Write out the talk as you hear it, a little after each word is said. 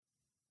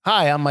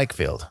Hi, I'm Mike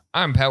Field.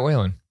 I'm Pat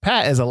Whalen.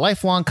 Pat is a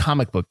lifelong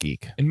comic book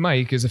geek. And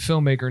Mike is a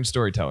filmmaker and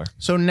storyteller.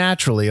 So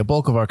naturally, a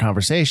bulk of our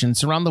conversations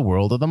surround the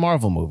world of the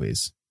Marvel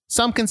movies.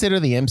 Some consider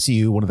the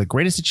MCU one of the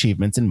greatest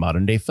achievements in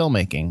modern-day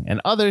filmmaking,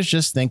 and others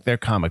just think they're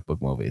comic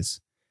book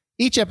movies.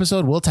 Each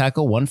episode will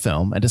tackle one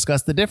film and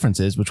discuss the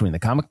differences between the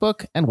comic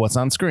book and what's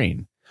on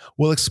screen.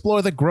 We'll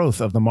explore the growth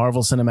of the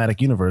Marvel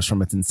Cinematic Universe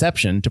from its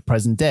inception to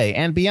present day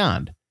and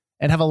beyond,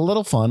 and have a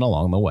little fun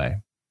along the way.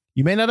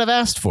 You may not have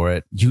asked for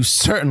it, you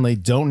certainly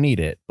don't need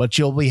it, but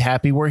you'll be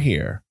happy we're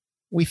here.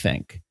 We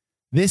think.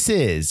 This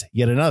is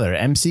yet another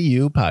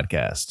MCU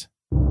podcast.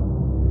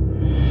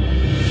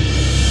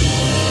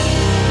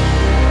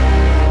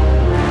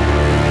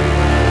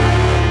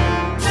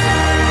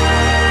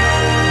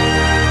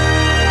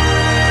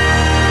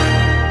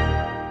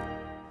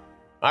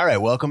 All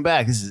right, welcome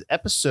back. This is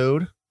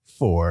episode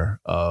 4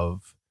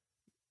 of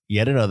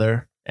yet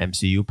another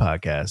MCU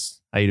podcast.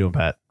 How you doing,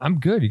 Pat? I'm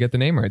good. You got the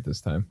name right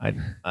this time.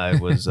 I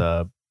was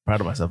proud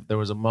of myself. There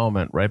was a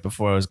moment right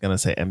before I was going to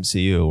say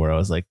MCU where I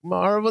was like,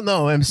 Marvel,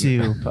 no,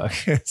 MCU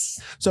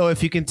podcast. So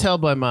if you can tell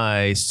by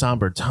my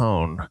somber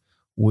tone,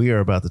 we are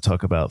about to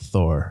talk about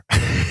Thor.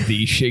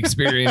 The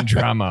Shakespearean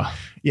drama.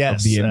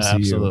 Yes, of the MCU.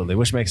 absolutely.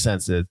 Which makes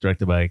sense. It's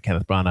directed by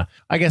Kenneth Branagh.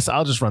 I guess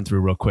I'll just run through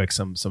real quick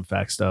some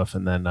fact stuff,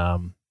 and then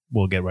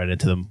we'll get right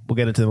into them. We'll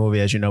get into the movie.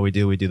 As you know, we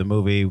do the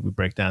movie. We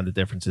break down the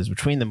differences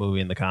between the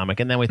movie and the comic,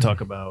 and then we talk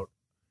about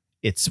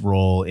its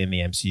role in the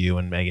MCU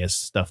and I guess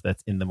stuff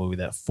that's in the movie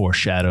that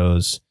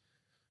foreshadows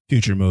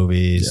future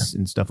movies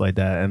and stuff like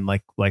that. And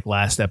like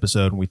last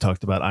episode when we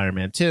talked about Iron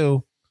Man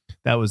 2,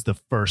 that was the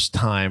first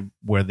time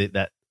where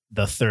the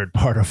third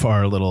part of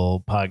our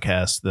little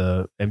podcast,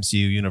 the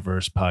MCU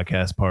Universe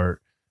podcast part,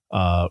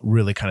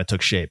 really kind of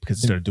took shape because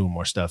it started doing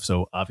more stuff.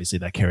 So obviously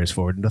that carries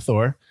forward into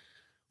Thor,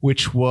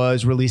 which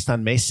was released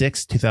on May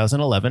 6th,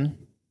 2011.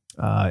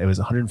 It was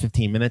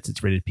 115 minutes.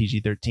 It's rated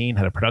PG-13,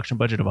 had a production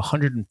budget of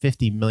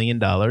 $150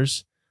 million.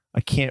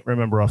 I can't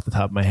remember off the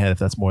top of my head if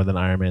that's more than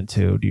Iron Man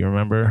 2. Do you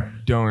remember?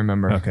 Don't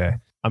remember. Okay.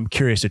 I'm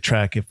curious to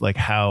track if like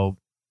how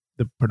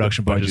the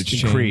production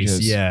budgets increase.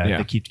 Yeah.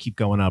 They keep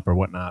going up or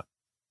whatnot.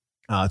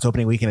 Its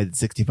opening weekend at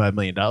 $65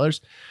 million.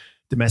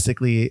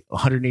 Domestically,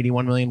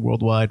 $181 million.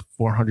 Worldwide,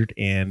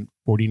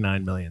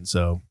 $449 million.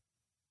 So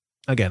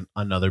again,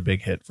 another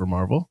big hit for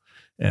Marvel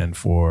and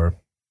for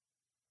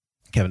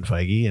Kevin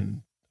Feige,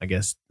 and I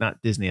guess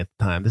not Disney at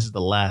the time. This is the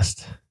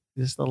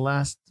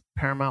last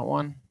Paramount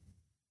one?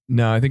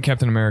 No, I think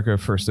Captain America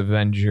First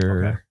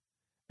Avenger. Okay.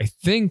 I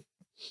think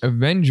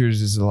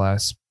Avengers is the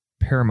last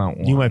Paramount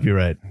one. You might be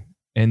right.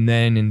 And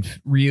then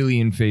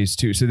in phase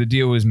 2. So the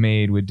deal was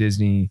made with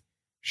Disney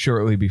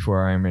shortly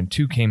before Iron Man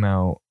 2 came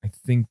out. I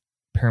think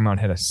Paramount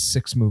had a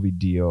 6-movie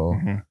deal.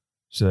 Mm-hmm.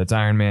 So that's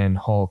Iron Man,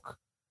 Hulk,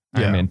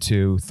 Iron Man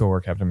 2,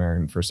 Thor, Captain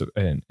America,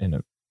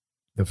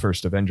 the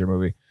first Avenger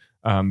movie.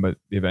 But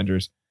the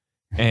Avengers.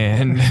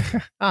 And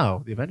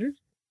the Avengers?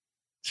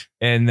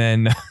 And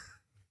then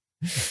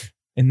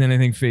I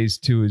think phase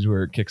 2 is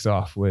where it kicks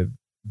off with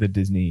the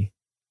Disney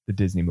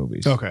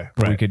movies. Okay.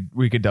 But right.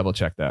 We could double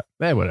check that.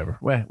 Whatever.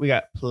 We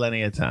got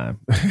plenty of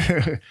time.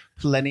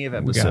 Plenty of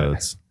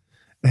episodes.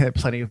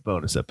 Plenty of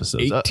bonus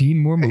episodes. 18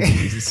 more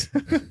movies.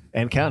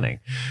 And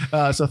counting.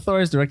 So Thor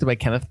is directed by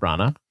Kenneth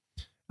Branagh.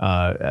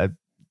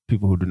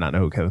 People who do not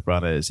know who Kenneth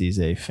Branagh is, he's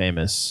a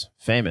famous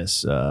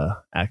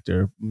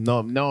actor,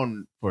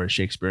 known for his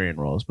Shakespearean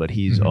roles, but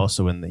he's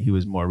also he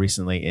was more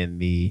recently in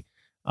the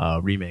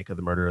remake of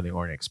The Murder of the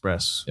Orient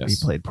Express. Yes.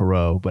 He played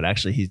Perot, but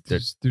actually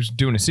there's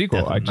doing a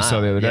sequel. I just saw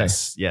the other day.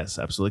 Yes,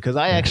 absolutely. Because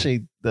I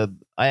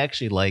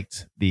actually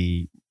liked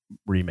the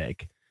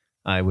remake.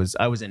 I was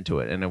into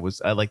it, and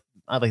I liked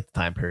the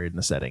time period and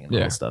the setting and all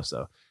that stuff.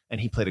 So, and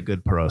he played a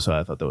good Perot, so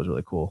I thought that was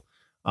really cool.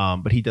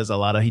 But he directs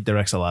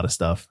a lot of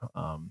stuff.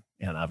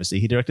 And obviously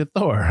he directed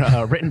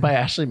Thor, written by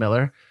Ashley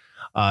Miller.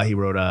 He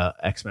wrote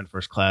X-Men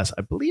First Class.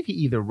 I believe he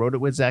either wrote it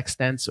with Zack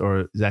Stentz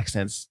or Zack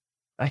Stentz.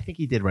 I think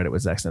he did write it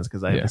with Zack Stentz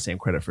because I have the same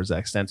credit for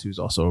Zack Stentz, who's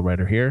also a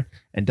writer here.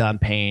 And Don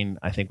Payne,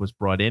 I think, was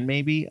brought in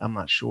maybe. I'm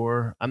not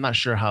sure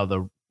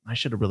how I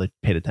should have really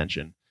paid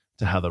attention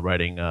to how the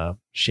writing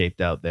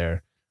shaped out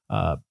there.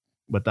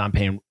 But Don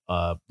Payne,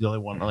 the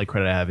only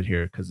credit I have it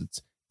here because it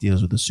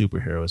deals with the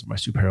superhero is my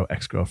superhero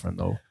ex-girlfriend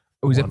though.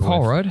 Was it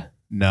Paul Rudd?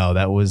 No,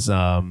 that was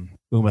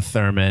Uma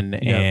Thurman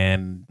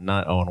and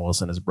not Owen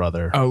Wilson, his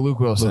brother. Oh, Luke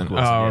Wilson. Oh,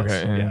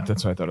 yes. okay. Yeah.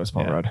 That's why I thought it was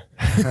Paul Rudd.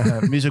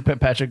 Music by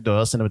Patrick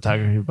Doyle,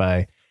 cinematography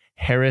by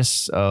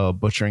Harris,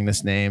 butchering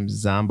this name,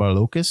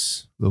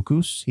 Zambarlocus.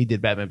 He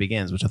did Batman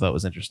Begins, which I thought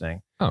was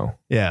interesting. Oh,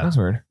 yeah. That's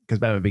weird. Because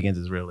Batman Begins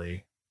is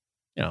really,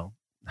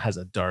 has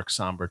a dark,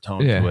 somber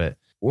tone to it.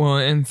 Well,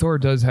 and Thor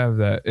does have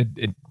that.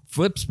 It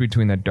flips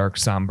between that dark,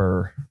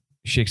 somber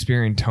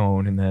Shakespearean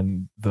tone and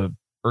then the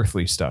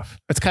earthly stuff.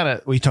 It's kind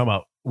of, we talk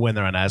about when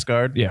they're on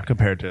Asgard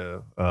compared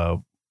to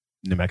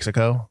New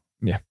Mexico.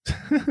 Yeah.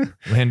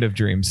 Land of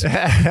Dreams.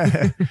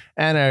 And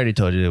I already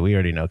told you that we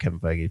already know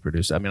Kevin Feige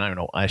produced. I mean, I don't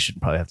know. I should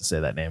probably have to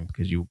say that name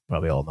because you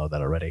probably all know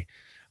that already.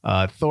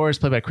 Thor is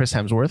played by Chris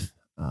Hemsworth.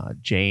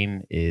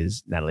 Jane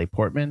is Natalie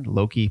Portman.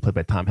 Loki, played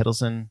by Tom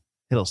Hiddleston.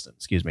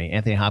 Excuse me.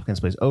 Anthony Hopkins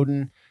plays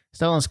Odin.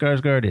 Stellan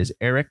Skarsgård is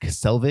Eric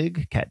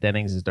Selvig. Kat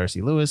Dennings is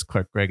Darcy Lewis.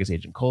 Clark Gregg is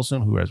Agent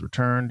Coulson, who has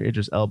returned.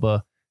 Idris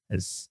Elba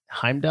as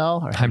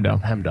Heimdall.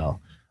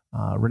 Heimdall.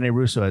 Rene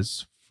Russo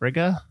as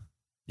Frigga.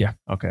 Yeah.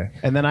 Okay.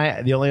 And then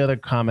the only other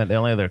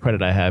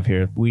credit I have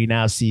here, we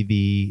now see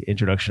the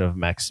introduction of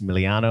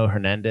Maximiliano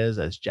Hernandez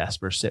as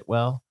Jasper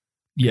Sitwell.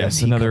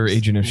 Yes, another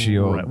Agent of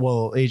S.H.I.E.L.D. Right,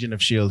 well, Agent of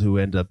S.H.I.E.L.D. who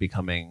ended up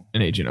becoming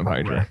an agent of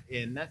Hydra.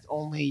 Right. And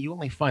you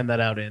only find that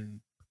out in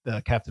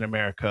the Captain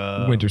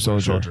America Winter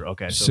Soldier.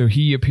 Okay. So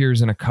he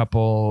appears in a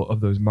couple of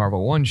those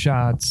Marvel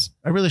one-shots.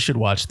 I really should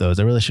watch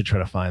those. I really should try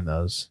to find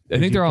those. I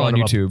think they're all on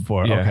YouTube.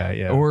 Yeah. Okay,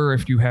 yeah. Or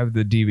if you have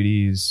the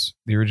DVDs,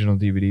 the original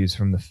DVDs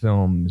from the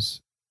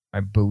films, I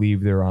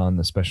believe they're on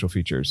the special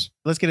features.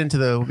 We'll get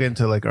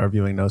into like our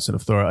viewing notes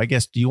of Thor. I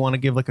guess, do you want to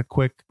give like a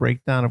quick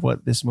breakdown of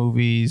what this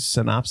movie's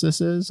synopsis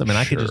is? I mean,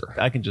 Sure.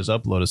 I can just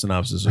upload a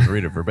synopsis and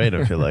read it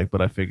verbatim if you like,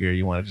 but I figure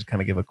you want to just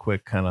kind of give a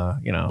quick kind of,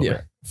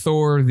 Yeah.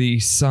 Thor, the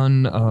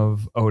son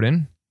of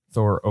Odin,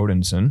 Thor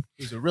Odinson.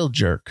 He's a real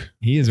jerk.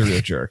 He is a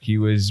real jerk. He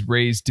was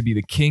raised to be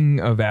the king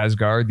of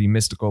Asgard, the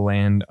mystical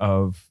land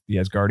of the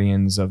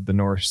Asgardians of the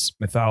Norse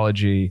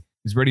mythology.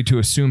 He's ready to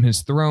assume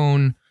his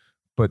throne,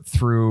 but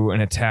through an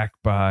attack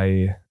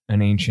by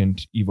an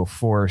ancient evil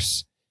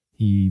force,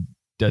 he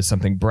does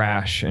something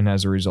brash, and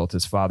as a result,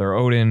 his father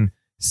Odin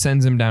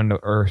sends him down to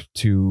Earth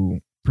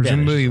to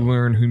presumably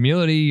learn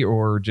humility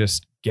or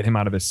just get him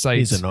out of his sight.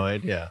 He's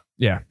annoyed, yeah.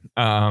 Yeah.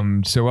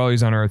 So while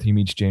he's on Earth, he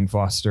meets Jane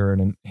Foster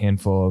and a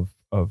handful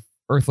of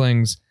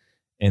Earthlings,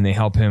 and they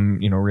help him,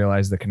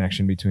 realize the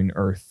connection between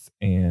Earth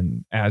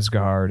and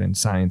Asgard and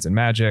science and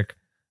magic.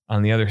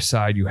 On the other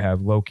side, you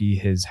have Loki,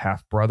 his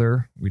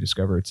half-brother. We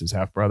discover it's his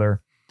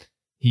half-brother.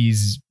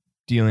 He's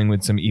dealing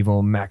with some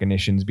evil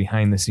machinations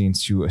behind the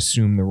scenes to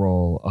assume the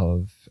role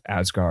of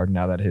Asgard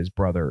now that his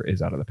brother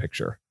is out of the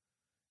picture.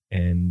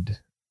 And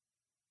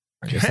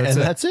I guess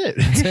that's it.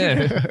 That's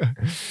it.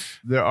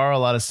 There are a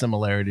lot of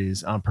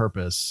similarities on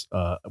purpose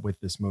with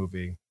this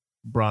movie.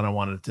 Brana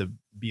wanted to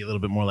be a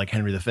little bit more like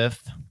Henry V.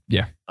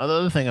 Yeah. The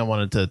other thing I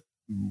wanted to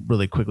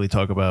really quickly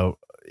talk about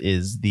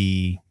is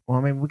maybe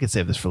we could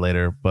save this for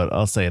later, but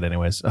I'll say it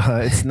anyways.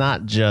 It's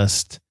not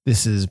just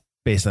this is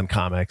based on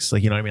comics,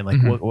 like, you know what I mean?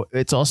 Like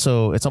it's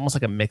almost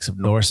like a mix of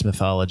Norse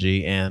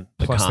mythology and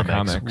the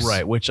comics,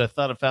 right? Which I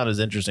found is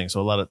interesting.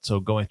 So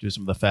going through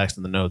some of the facts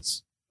in the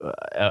notes,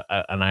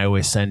 and I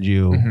always send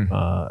you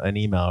an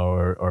email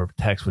or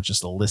text with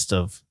just a list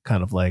of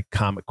kind of like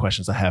comic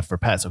questions I have for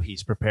Pat, so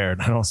he's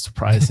prepared. I don't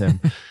surprise him.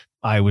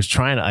 I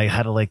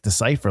had to like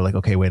decipher, like,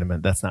 okay, wait a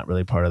minute, that's not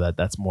really part of that.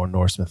 That's more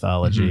Norse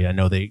mythology. I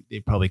know they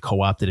probably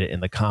co-opted it in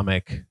the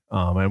comic,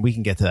 and we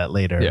can get to that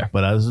later. Yeah.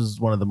 But this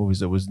is one of the movies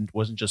that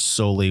wasn't just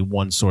solely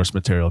one source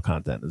material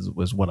content.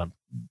 Was what I'm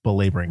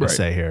belaboring to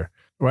say here.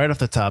 Right off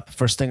the top,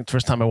 first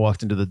time I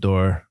walked into the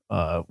door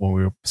when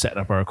we were setting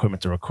up our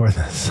equipment to record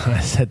this, I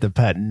said to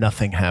Pat,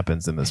 nothing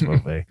happens in this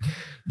movie.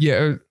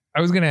 Yeah. I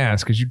was going to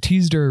ask, because you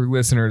teased our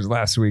listeners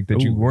last week that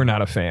you were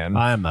not a fan.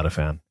 I am not a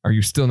fan. Are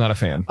you still not a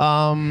fan?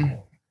 I'm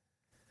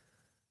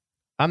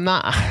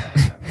not.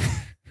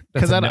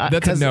 That's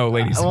a no,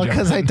 ladies and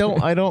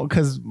gentlemen.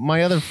 Because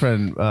my other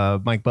friend,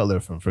 Mike Butler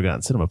from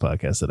Forgotten Cinema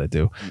podcast that I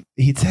do,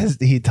 he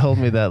told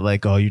me that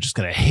like, oh, you're just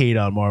going to hate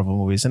on Marvel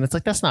movies. And it's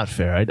like, that's not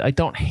fair. I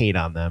don't hate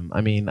on them.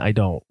 I mean, I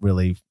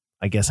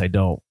guess I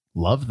don't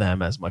love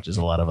them as much as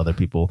a lot of other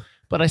people,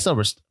 but I still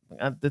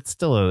it's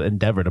still an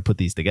endeavor to put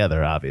these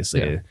together,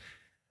 obviously.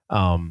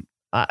 Yeah.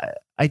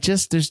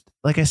 There's,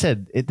 like I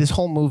said, this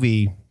whole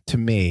movie to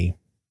me,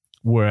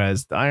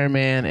 whereas the Iron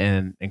Man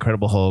and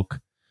Incredible Hulk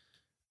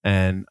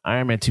and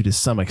Iron Man 2 to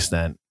some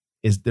extent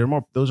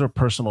those are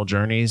personal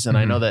journeys. And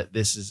I know that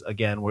this is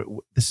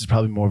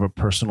probably more of a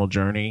personal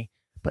journey,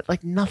 but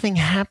like nothing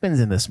happens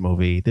in this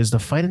movie. There's the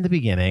fight in the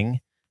beginning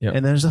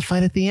and there's a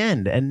fight at the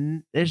end,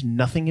 and there's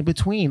nothing in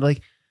between.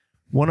 Like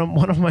one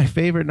of my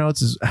favorite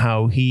notes is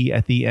how he,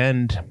 at the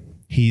end,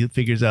 he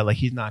figures out like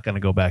he's not going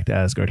to go back to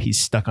Asgard. He's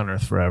stuck on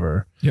Earth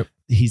forever. Yep.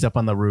 He's up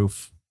on the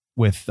roof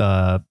with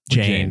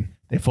Jane.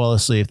 They fall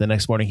asleep. The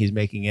next morning he's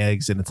making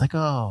eggs, and it's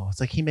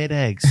like he made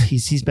eggs.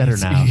 He's better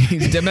now.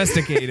 He's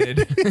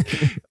domesticated.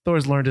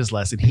 Thor's learned his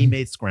lesson. He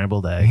made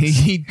scrambled eggs.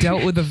 He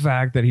dealt with the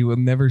fact that he will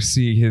never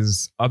see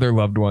his other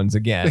loved ones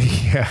again.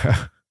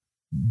 Yeah.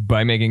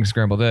 By making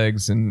scrambled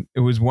eggs. And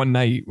it was one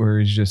night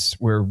where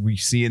we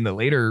see in the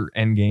later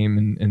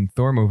Endgame and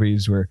Thor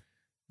movies where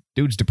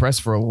dude's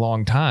depressed for a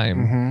long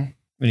time.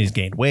 And he's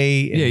gained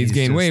weight. Yeah, he's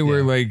gained weight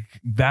where like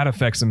that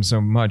affects him so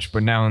much.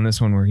 But now in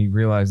this one where he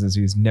realizes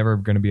he's never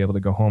going to be able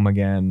to go home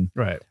again.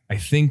 Right. I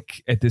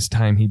think at this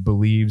time he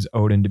believes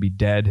Odin to be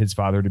dead, his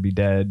father to be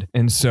dead.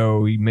 And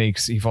so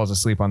he falls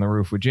asleep on the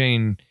roof with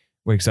Jane,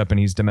 wakes up and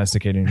he's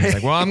domesticated. And he's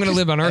like, well, I'm going to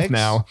live on Earth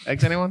now.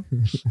 Eggs, anyone?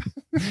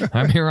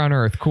 I'm here on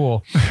Earth.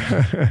 Cool.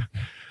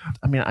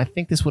 I mean, I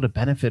think this would have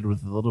benefited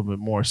with a little bit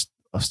more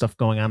of stuff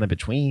going on in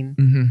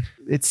between.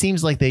 It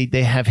seems like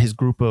they have his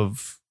group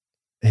of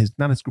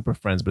not his group of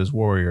friends, but his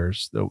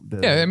warriors.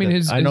 I mean,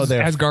 his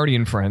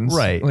Asgardian friends,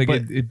 right? Like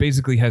but, it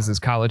basically has his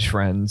college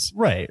friends,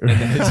 right? And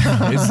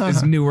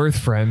his New Earth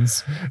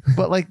friends.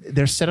 But like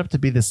they're set up to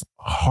be this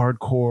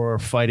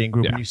hardcore fighting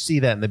group, and you see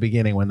that in the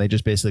beginning when they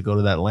just basically go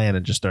to that land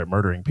and just start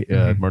murdering.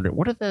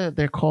 What are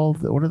they're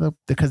called? What are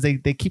because they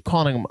keep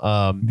calling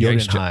them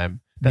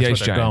Jotunheim. That's where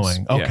they're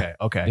going.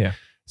 Okay. Yeah.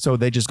 So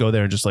they just go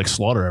there and just like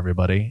slaughter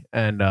everybody.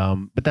 And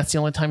but that's the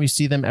only time you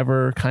see them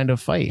ever kind of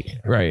fight.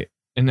 Right.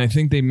 And I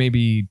think they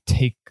maybe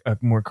take a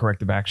more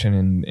corrective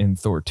action in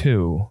Thor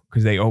 2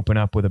 because they open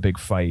up with a big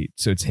fight.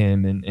 So it's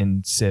him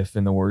and Sif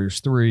and the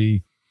Warriors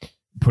 3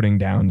 putting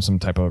down some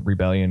type of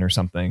rebellion or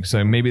something.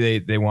 So maybe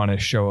they want to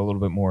show a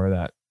little bit more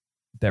of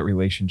that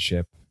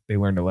relationship. They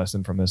learned a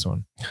lesson from this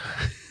one.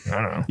 I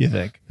don't know. You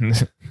think? Who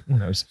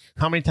knows?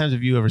 How many times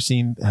have you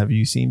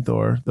seen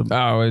Thor?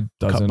 It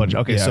doesn't.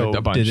 Okay, so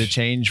did it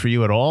change for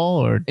you at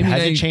all, or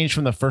has it changed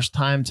from the first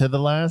time to the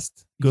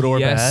last, good or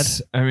bad?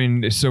 I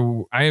mean,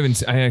 so I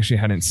actually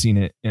hadn't seen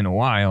it in a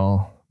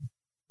while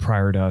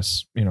prior to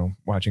us,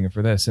 watching it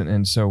for this,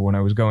 and so when I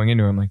was going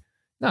into it, I'm like,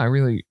 no, I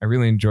really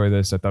enjoy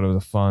this. I thought it was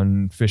a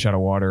fun fish out of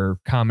water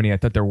comedy. I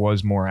thought there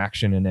was more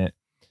action in it.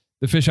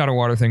 The fish out of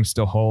water thing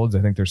still holds.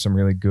 I think there's some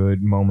really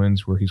good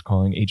moments where he's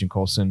calling Agent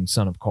Coulson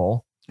son of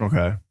Cole. Okay.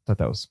 I thought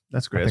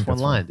that's great. That's one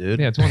line,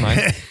 dude. Yeah, it's one line.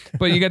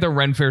 But you get the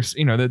Ren Fair,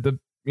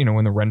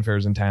 when the Ren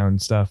Fair's in town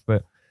and stuff.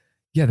 But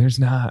yeah, there's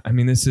not. I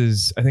mean, I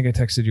think I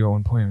texted you at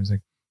one point. I was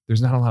like,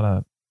 there's not a lot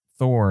of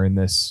Thor in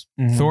this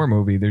Thor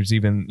movie. There's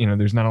even,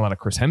 there's not a lot of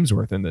Chris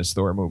Hemsworth in this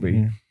Thor movie.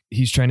 Mm-hmm.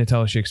 He's trying to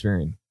tell a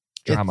Shakespearean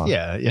drama.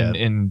 Yeah.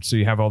 And so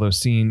you have all those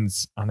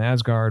scenes on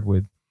Asgard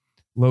with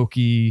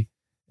Loki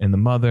and the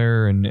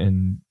mother and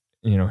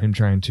him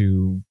trying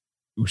to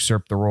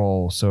usurp the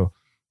role. So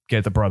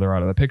get the brother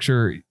out of the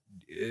picture.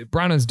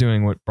 Brana's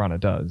doing what Brana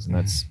does, and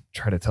that's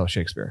try to tell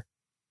Shakespeare.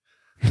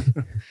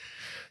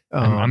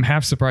 I'm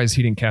half surprised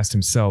he didn't cast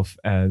himself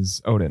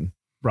as Odin.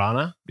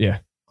 Brana? Yeah.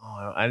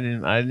 Oh, I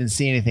didn't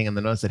see anything in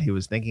the notes that he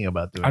was thinking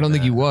about doing. I don't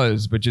think that. he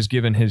was, but just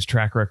given his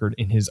track record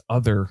in his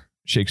other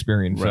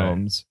Shakespearean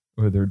films,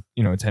 whether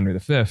it's Henry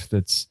V,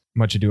 that's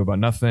Much Ado About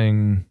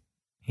Nothing,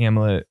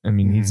 Hamlet. I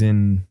mean, he's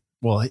in.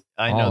 Well,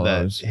 I know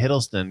that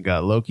Hiddleston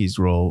got Loki's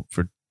role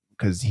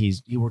because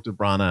he worked with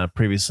Brana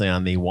previously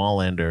on the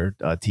Wallander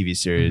TV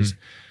series,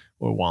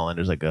 where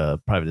Wallander's like a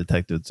private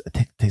detective.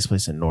 It takes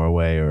place in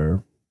Norway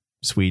or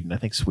Sweden. I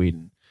think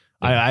Sweden.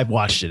 Yeah. I've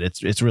watched it.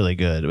 It's really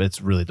good.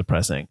 It's really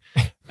depressing,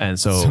 and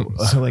so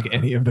like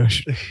any of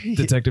those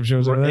detective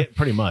shows over there,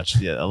 pretty much.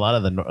 Yeah, a lot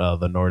of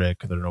the Nordic,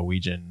 the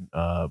Norwegian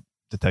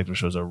detective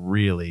shows are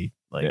really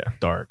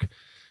dark.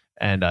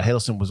 And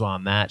Hiddleston was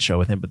on that show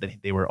with him, but then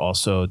they were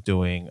also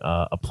doing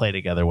a play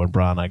together when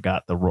Brana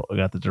got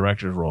the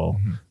director's role,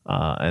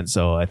 and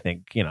so I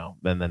think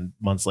and then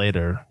months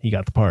later he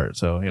got the part.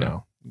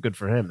 So good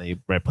for him.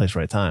 Right place,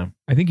 right time.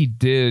 I think he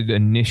did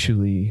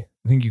initially.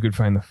 I think you could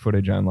find the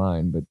footage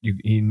online, but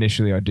he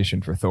initially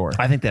auditioned for Thor.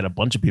 I think they had a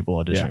bunch of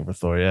people auditioning for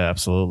Thor. Yeah,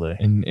 absolutely.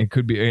 And it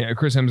could be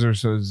Chris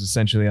Hemsworth was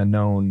essentially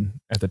unknown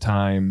at the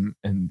time,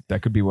 and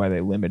that could be why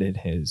they limited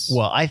his.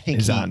 Well, I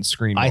think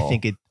on-screen I role.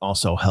 think it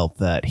also helped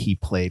that he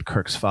played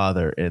Kirk's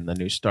father in the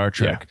new Star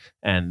Trek,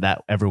 and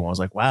that everyone was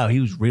like, "Wow,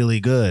 he was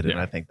really good," and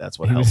I think that's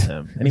what helped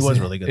him. And he was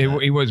really good.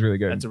 He was really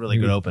good. That's a really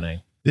good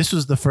opening. This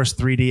was the first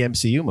 3D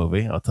MCU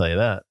movie. I'll tell you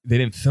that. They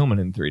didn't film it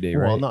in 3D,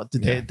 right? Well, no.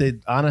 They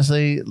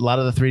honestly, a lot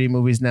of the 3D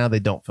movies now, they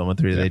don't film in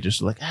 3D. They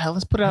just like,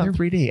 let's put it out in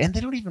 3D. And they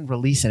don't even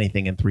release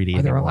anything in 3D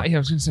anymore. anymore. I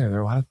was going to say, are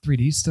there a lot of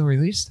 3D still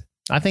released?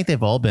 I think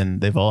they've all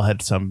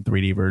had some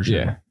 3D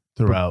version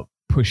throughout.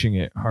 Pushing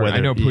it harder. I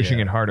know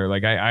pushing it harder.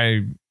 Like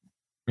I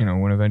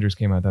when Avengers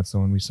came out, that's the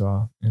one we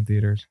saw in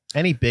theaters.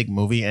 Any big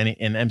movie,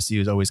 in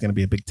MCU is always going to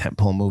be a big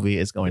tentpole movie.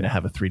 Is going to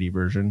have a 3D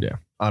version. Yeah.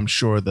 I'm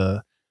sure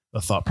the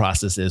thought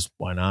process is,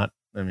 why not?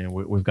 I mean,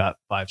 we've got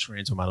 5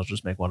 screens, so might as well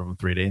just make one of them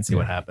 3D and see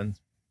what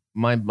happens.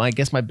 My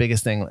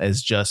biggest thing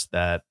is just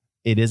that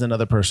it is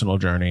another personal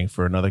journey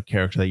for another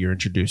character that you're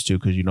introduced to,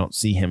 because you don't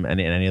see him in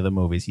any of the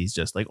movies. He's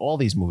just like all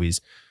these movies.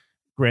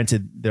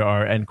 Granted, there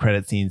are end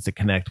credit scenes to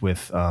connect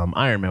with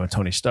Iron Man with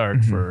Tony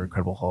Stark for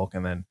Incredible Hulk,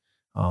 and then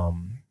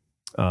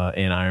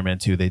in Iron Man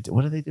 2,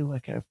 what do they do? I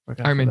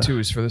forgot. Iron Man 2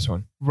 is for this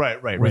one,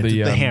 right. Where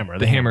the hammer,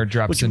 the hammer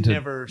drops into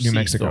New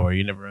Mexico. Thor.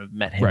 You never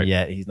met him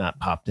yet. He's not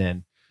popped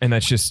in. And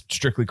that's just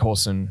strictly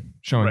Coulson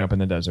showing up in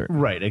the desert.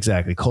 Right,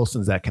 exactly.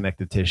 Coulson's that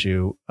connective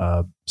tissue.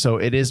 So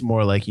it is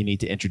more like you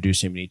need to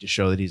introduce him. You need to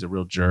show that he's a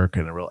real jerk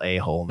and a real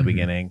a-hole in the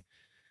beginning,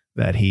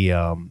 that he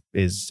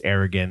is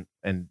arrogant.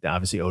 And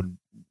obviously Odin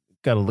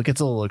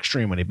gets a little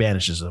extreme when he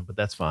banishes him, but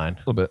that's fine. A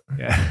little bit.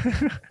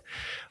 Yeah.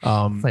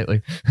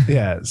 Slightly.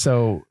 Yeah.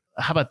 So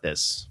how about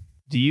this?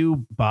 Do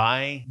you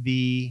buy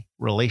the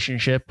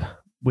relationship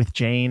with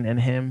Jane and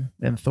him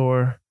and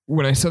Thor?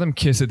 When I saw them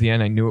kiss at the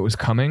end, I knew it was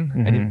coming.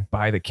 I didn't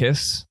buy the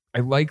kiss. I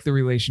like the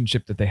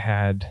relationship that they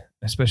had,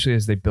 especially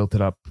as they built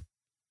it up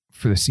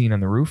for the scene on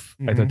the roof.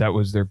 I thought that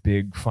was their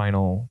big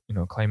final,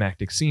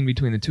 climactic scene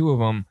between the two of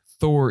them.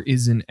 Thor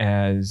isn't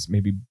as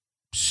maybe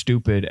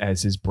stupid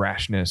as his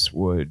brashness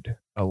would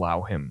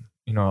allow him,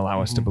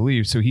 allow us to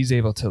believe. So he's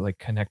able to like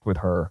connect with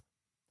her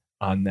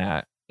on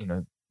that,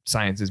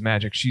 science is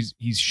magic.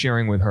 He's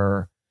sharing with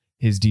her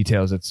his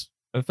details. It's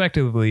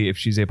effectively, if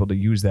she's able to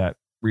use that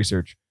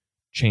research,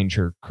 change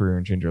her career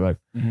and change her life.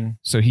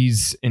 So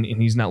he's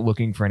not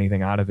looking for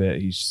anything out of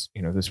it. He's,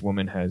 this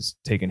woman has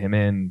taken him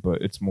in,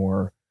 but it's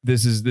more,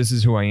 this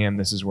is who I am.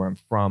 This is where I'm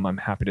from. I'm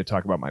happy to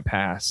talk about my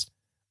past.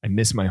 I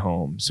miss my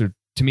home. So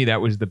to me,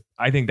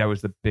 I think that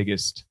was the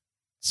biggest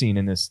scene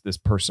in this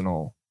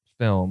personal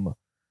film.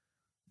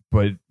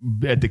 But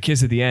at the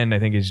kiss at the end, I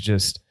think is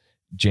just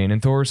Jane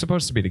and Thor are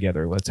supposed to be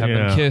together. Let's have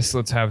them kiss.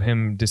 Let's have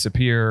him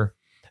disappear.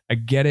 I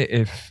get it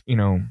if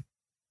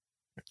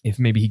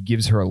maybe he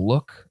gives her a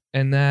look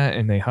and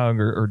they hug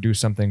or do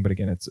something. But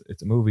again, it's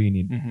a movie. You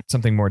need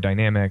something more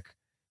dynamic,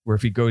 where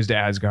if he goes to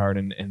Asgard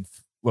and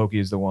Loki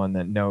is the one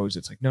that knows,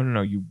 it's like,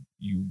 no,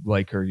 you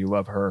like her, you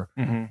love her.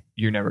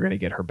 You're never going to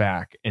get her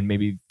back. And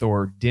maybe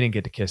Thor didn't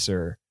get to kiss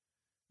her.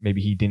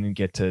 Maybe he didn't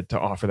get to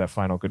offer that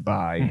final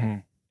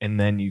goodbye. And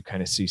then you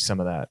kind of see some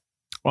of that.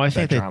 Well, I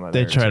think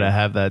they try to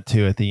have that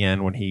too at the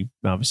end when he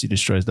obviously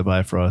destroys the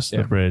Bifrost,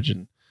 the bridge,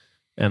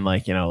 and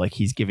like, like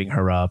he's giving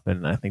her up,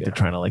 and I think they're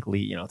trying to like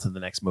lead, to the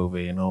next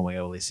movie, and oh my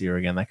God, will they see her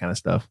again? That kind of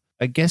stuff.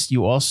 I guess they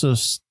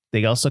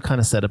also kind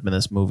of set up in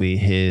this movie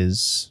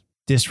his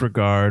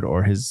disregard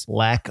or his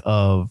lack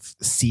of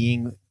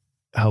seeing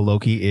how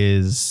Loki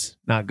is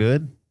not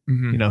good.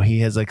 He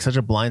has like such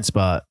a blind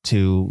spot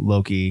to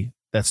Loki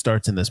that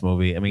starts in this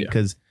movie. I mean,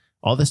 because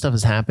all this stuff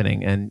is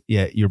happening, and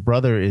yet your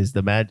brother is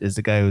the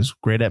guy who's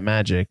great at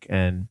magic,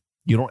 and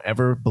you don't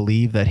ever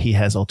believe that he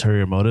has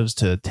ulterior motives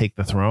to take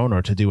the throne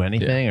or to do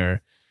anything,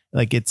 or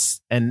like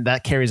and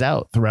that carries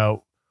out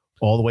throughout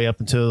all the way up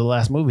until the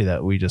last movie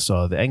that we just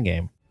saw, the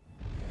Endgame.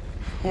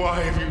 Why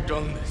have you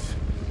done this?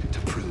 To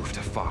prove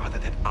to Father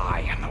that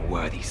I am a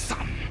worthy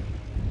son.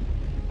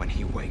 When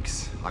he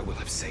wakes, I will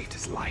have saved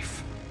his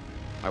life.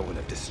 I will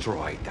have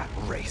destroyed that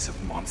race of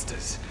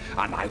monsters,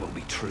 and I will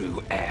be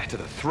true heir to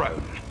the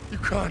throne. You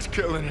can't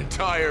kill an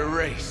entire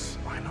race.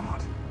 Why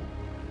not?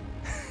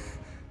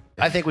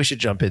 I think we should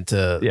jump into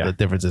the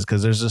differences,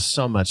 because there's just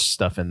so much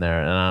stuff in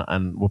there,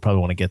 and we'll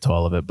probably want to get to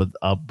all of it. But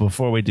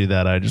before we do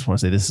that, I just want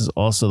to say this is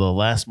also the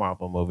last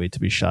Marvel movie to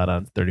be shot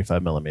on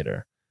 35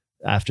 millimeter.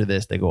 After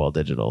this, they go all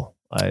digital.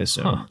 I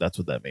assume that's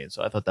what that means.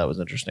 So I thought that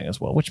was interesting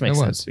as well, which makes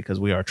sense because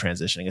we are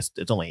transitioning.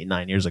 It's only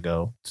 9 years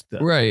ago.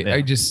 Right.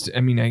 Yeah.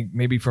 I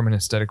maybe from an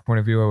aesthetic point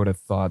of view, I would have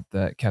thought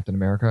that Captain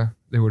America,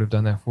 they would have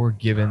done that for,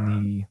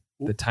 given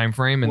the time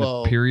frame and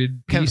the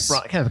period piece.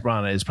 Kenneth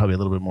Branagh is probably a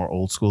little bit more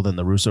old school than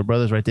the Russo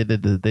brothers, right? They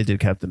did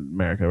Captain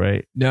America,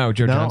 right? No,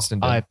 Joe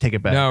Johnston did. I take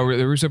it back. No,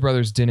 the Russo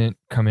brothers didn't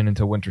come in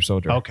until Winter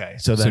Soldier. Okay,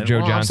 so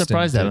Joe Johnston.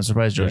 I'm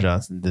surprised Joe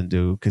Johnston didn't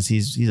do, because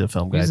he's a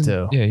film guy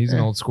too. Yeah, he's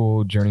an old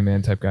school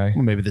journeyman type guy.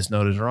 Well, maybe this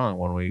note is wrong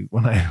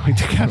when I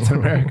did Captain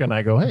America and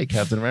I go, hey,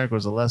 Captain America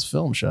was the last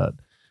film shot.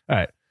 All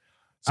right.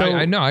 So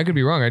I know I could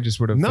be wrong. I just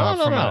would have thought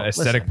from an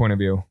aesthetic point of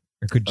view.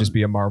 It could just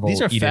be a Marvel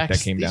edict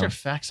that came down. These are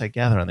facts I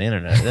gather on the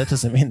internet. That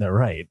doesn't mean they're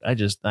right. I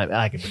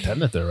can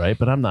pretend that they're right,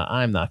 but I'm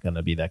not going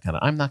to be that kind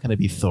of. I'm not going to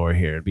be Thor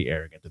here and be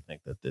arrogant to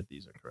think that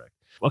these are correct.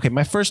 Okay,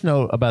 my first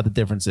note about the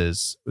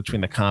differences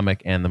between the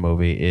comic and the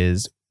movie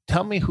is,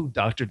 tell me who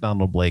Dr.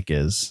 Donald Blake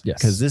is. Yes.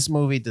 Because this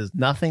movie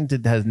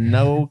has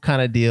no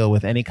kind of deal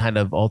with any kind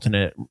of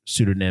alternate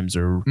pseudonyms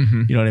or,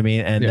 you know what I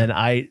mean? And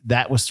then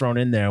that was thrown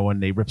in there when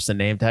they rips the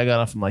name tag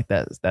off. I'm like,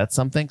 that's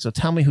something. So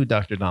tell me who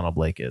Dr. Donald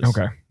Blake is.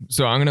 Okay.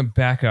 So I'm going to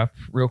back up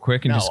real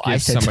quick and just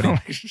give somebody.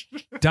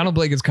 Donald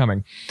Blake is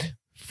coming.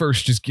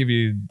 First, just give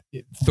you,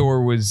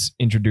 Thor was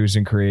introduced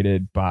and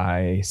created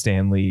by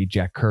Stan Lee,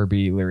 Jack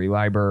Kirby, Larry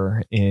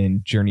Lieber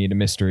in Journey into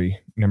Mystery,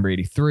 number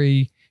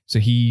 83. So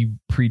he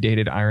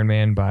predated Iron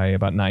Man by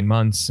about 9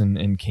 months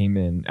and came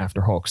in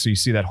after Hulk. So you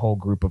see that whole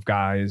group of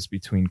guys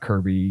between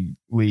Kirby,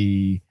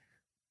 Lee,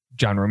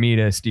 John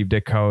Romita, Steve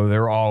Ditko,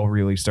 they're all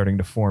really starting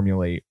to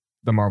formulate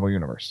the Marvel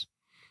Universe.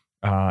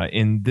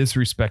 In this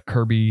respect,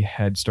 Kirby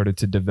had started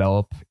to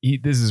develop,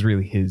 this is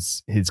really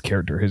his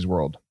character, his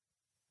world.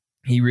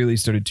 He really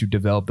started to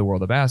develop the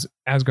world of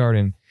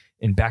Asgard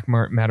in back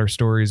matter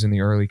stories in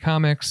the early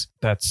comics.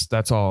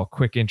 That's all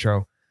quick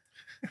intro.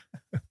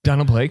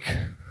 Donald Blake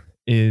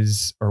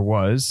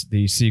was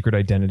the secret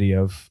identity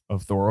of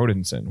Thor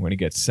Odinson when he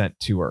gets sent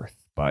to Earth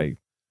by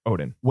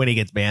Odin. When he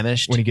gets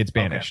banished? When he gets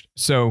banished. Okay.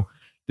 So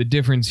the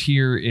difference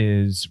here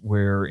is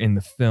where in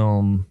the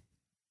film,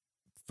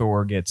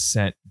 Thor gets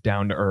sent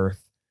down to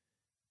Earth.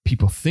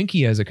 People think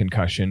he has a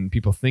concussion.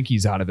 People think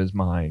he's out of his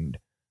mind,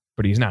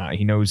 but he's not.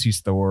 He knows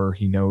he's Thor.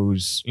 He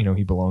knows,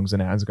 he belongs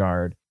in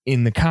Asgard.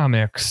 In the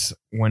comics,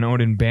 when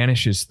Odin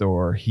banishes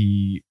Thor,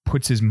 he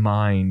puts his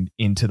mind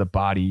into the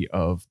body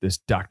of this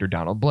Dr.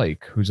 Donald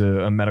Blake, who's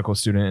a medical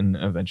student and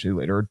eventually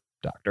later a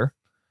doctor.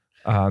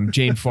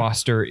 Jane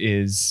Foster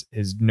is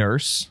his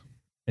nurse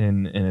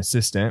and an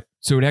assistant.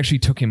 So it actually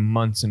took him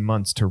months and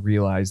months to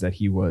realize that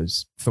he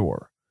was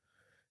Thor.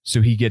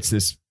 So he gets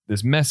this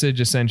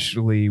message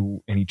essentially,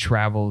 and he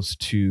travels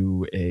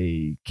to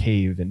a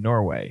cave in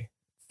Norway,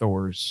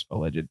 Thor's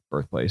alleged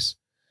birthplace.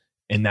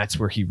 And that's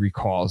where he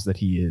recalls that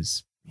he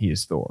is he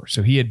is Thor.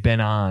 So he had been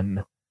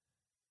on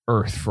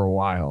Earth for a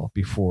while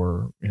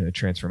before the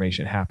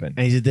transformation happened.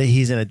 And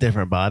he's in a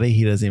different body.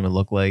 He doesn't even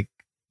look like.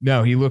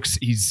 No,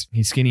 he's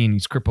skinny and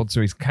he's crippled.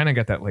 So he's kind of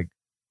got that like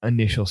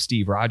initial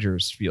Steve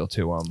Rogers feel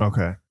to him.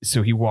 Okay.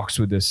 So he walks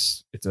with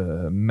this, it's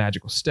a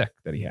magical stick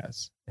that he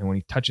has. And when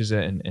he touches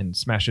it and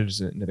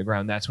smashes it into the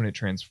ground, that's when it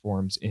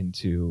transforms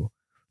into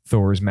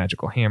Thor's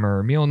magical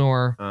hammer,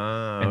 Mjolnir.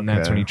 And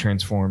that's when he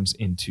transforms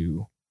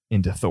into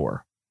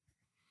Thor.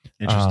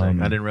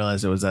 Interesting. I didn't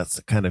realize it was that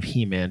kind of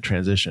He-Man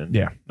transition.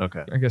 Yeah.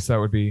 Okay. I guess that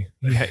would be,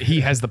 he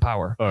has the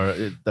power. Or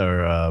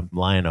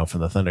Lion-O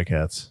from the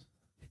Thundercats.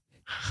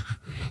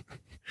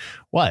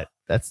 What?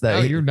 That's that.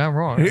 Oh, you're not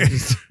wrong.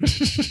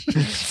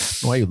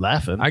 Why are you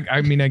laughing?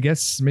 I mean, I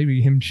guess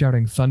maybe him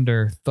shouting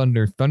thunder,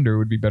 thunder, thunder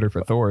would be better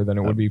for Thor than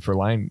it would be for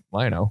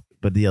Lion-O.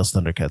 But he yells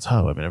Thundercats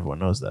ho. I mean, everyone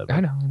knows that.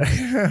 I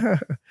know.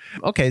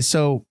 Okay,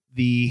 so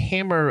the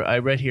hammer, I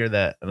read here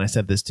that, and I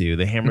sent this to you,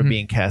 the hammer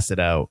being casted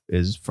out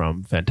is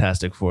from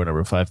Fantastic Four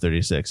number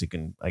 536. You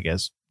can, I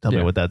guess, tell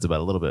me what that's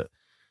about a little bit.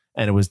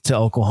 And it was to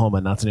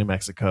Oklahoma, not to New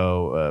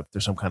Mexico.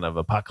 There's some kind of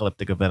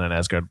apocalyptic event on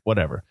Asgard,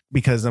 whatever.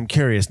 Because I'm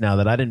curious now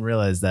that I didn't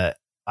realize that.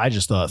 I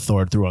just thought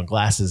Thor threw on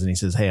glasses and he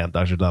says, "Hey, I'm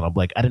Dr. Donald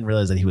Blake." I didn't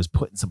realize that he was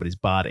put in somebody's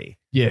body.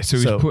 Yeah, so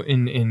he was put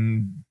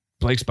in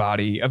Blake's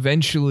body.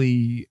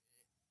 Eventually,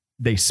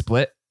 they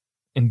split,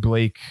 and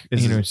Blake,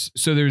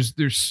 so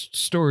there's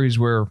stories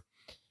where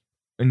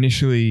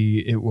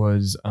initially it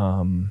was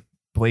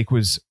Blake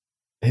was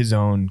his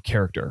own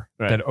character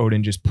that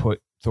Odin just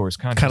put Thor's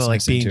consciousness kind of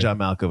like being into. John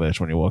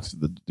Malkovich when he walks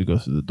through to go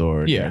through the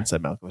door. And you're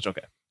inside Malkovich.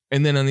 Okay.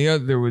 And then on the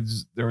other, there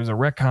was a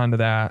retcon to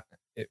that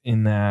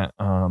in that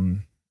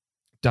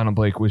Donald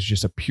Blake was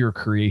just a pure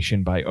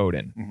creation by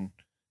Odin. Mm-hmm.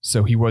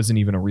 So he wasn't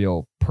even a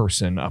real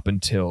person up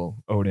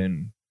until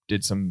Odin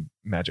did some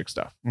magic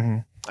stuff. Mm-hmm.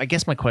 I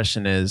guess my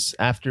question is,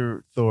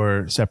 after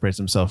Thor separates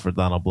himself from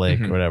Donald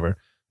Blake or whatever,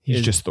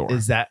 he's just Thor.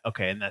 Is that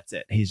okay? And that's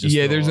it. He's just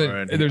Thor.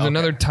 There's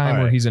another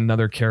time where he's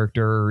another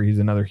character, or he's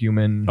another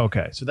human.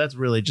 Okay, so that's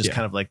really just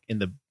kind of like in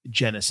the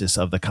genesis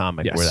of the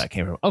comic where that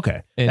came from.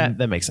 Okay, and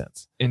that makes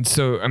sense. And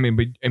so I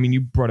mean,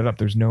 you brought it up.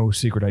 There's no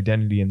secret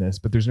identity in this,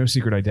 but there's no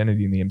secret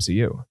identity in the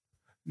MCU.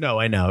 No,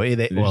 I know.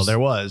 There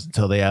was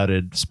until they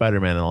outed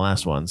Spider-Man in the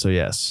last one. So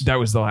yes, that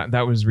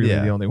was really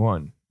the only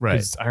one. Right.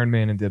 Because Iron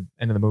Man at the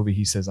end of the movie,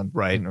 he says, "I'm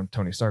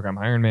Tony Stark. I'm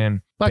Iron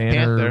Man." Black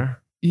Banner,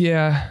 Panther.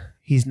 Yeah,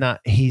 he's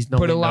not. He's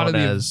but a lot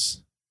known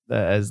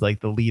as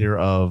like the leader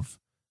of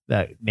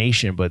that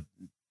nation, but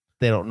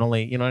they don't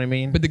only. You know what I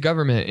mean? But the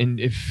government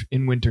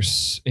in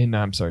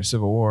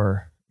Civil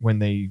War, when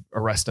they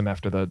arrest him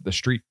after the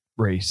street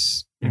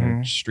race,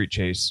 street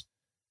chase.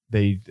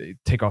 They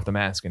take off the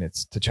mask and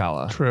it's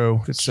T'Challa.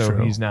 True. So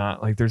he's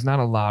not like, there's not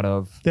a lot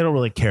of. They don't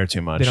really care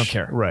too much. They don't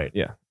care. Right.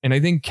 Yeah. And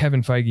I think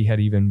Kevin Feige had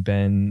even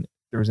been,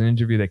 there was an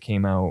interview that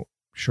came out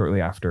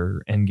shortly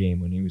after Endgame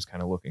when he was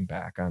kind of looking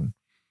back on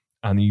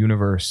the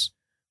universe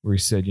where he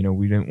said,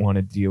 we didn't want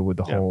to deal with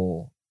the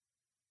whole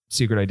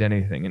secret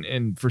identity thing.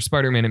 And for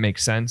Spider-Man, it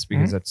makes sense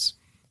because that's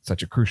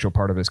such a crucial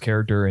part of his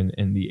character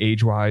and the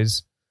age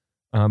wise.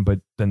 But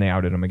then they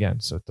outed him again.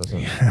 So it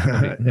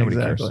doesn't, nobody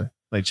cares.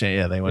 They changed.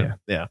 Yeah, they went.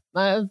 Yeah.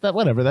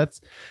 Whatever.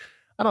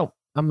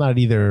 I'm not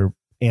either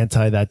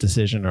anti that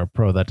decision or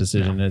pro that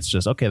decision. No. It's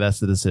just okay. That's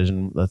the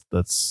decision.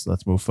 Let's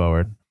move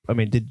forward. I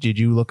mean, did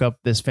you look up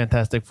this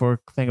Fantastic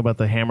Four thing about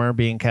the hammer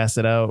being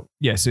casted out?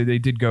 Yeah. So they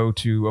did go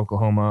to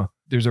Oklahoma.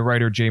 There's a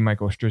writer, J.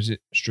 Michael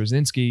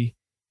Straczynski.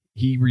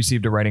 He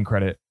received a writing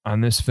credit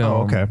on this film.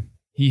 Oh, okay.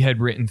 He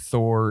had written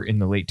Thor in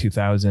the late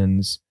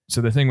 2000s.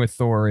 So the thing with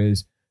Thor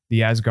is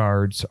the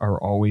Asgards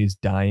are always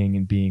dying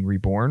and being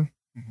reborn.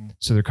 Mm-hmm.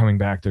 So they're coming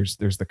back. There's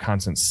the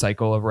constant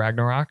cycle of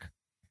Ragnarok.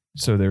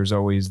 So there's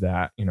always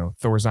that,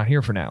 Thor's not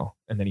here for now.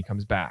 And then he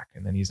comes back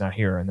and then he's not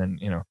here. And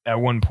then, at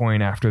one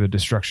point after the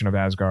destruction of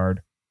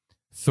Asgard,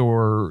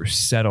 Thor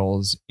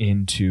settles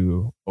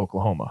into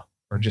Oklahoma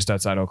or just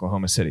outside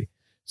Oklahoma City.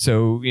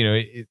 So,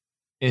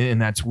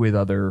 and that's with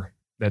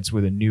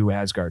a new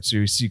Asgard. So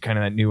you see kind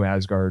of that new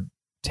Asgard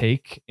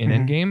take in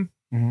Endgame.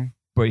 Mm-hmm.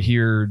 But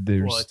here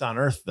it's on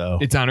Earth though.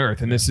 It's on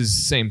Earth. And this is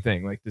the same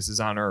thing. Like this is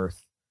on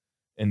Earth.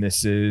 And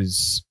this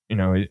is,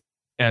 it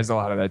has a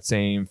lot of that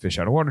same fish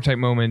out of water type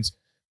moments,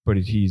 but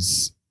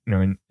he's,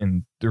 and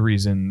the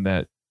reason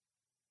that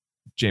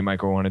J.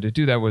 Michael wanted to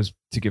do that was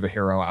to give a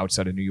hero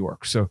outside of New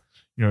York. So,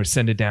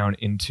 send it down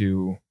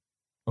into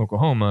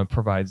Oklahoma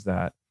provides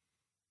that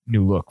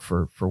new look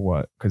for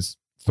what? Because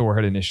Thor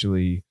had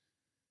initially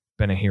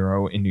been a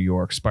hero in New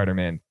York,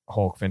 Spider-Man,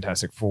 Hulk,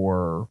 Fantastic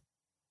Four,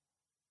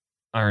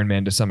 Iron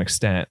Man to some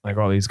extent, like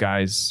all these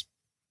guys.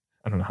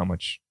 I don't know how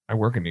much. I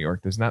work in New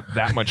York. There's not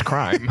that much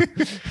crime.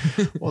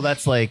 Well,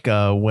 that's like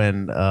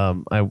when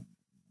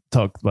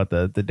talked about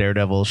the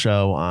Daredevil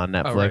show on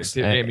Netflix.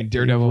 Oh, right. I mean,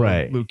 Daredevil,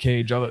 Luke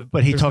Cage, all that.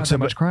 But he talks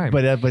about much crime.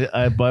 But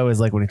I always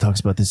like when he talks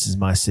about this is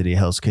my city,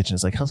 Hell's Kitchen.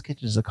 It's like Hell's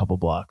Kitchen is a couple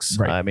blocks.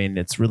 Right. I mean,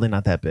 it's really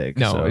not that big.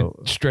 No, so.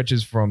 it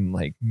stretches from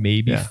like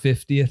maybe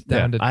 50th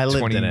down to I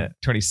lived in it.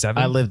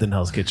 27. I lived in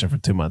Hell's Kitchen for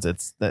 2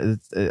 months.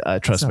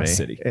 Trust me. A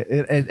city.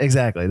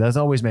 Exactly. That's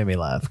always made me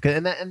laugh.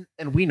 And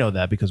we know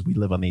that because we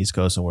live on the East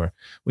Coast and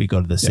we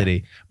go to the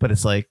city. But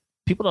it's like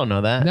people don't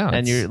know that. No,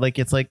 and you're like,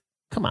 it's like,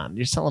 come on,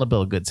 you're selling a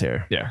bill of goods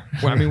here. Yeah.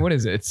 Well, I mean, what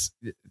is it? It's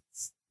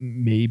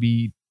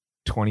maybe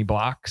 20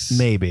 blocks.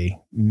 Maybe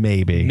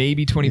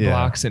 20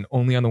 blocks and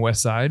only on the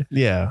west side.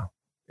 Yeah.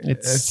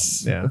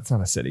 It's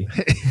not a city.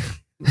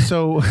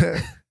 So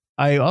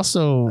I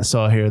also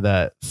saw here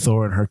that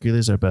Thor and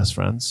Hercules are best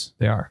friends.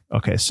 They are.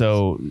 Okay.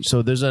 So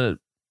there's a,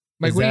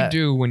 like, what do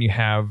you do when you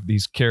have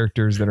these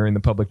characters that are in the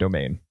public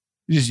domain?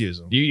 You just use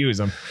them. You use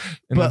them.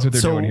 And that's what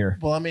they're doing here.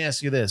 Well, let me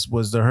ask you this.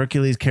 Was the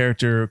Hercules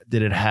character,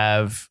 did it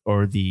have,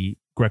 or the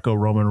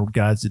Greco-Roman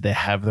gods, did they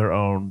have their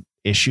own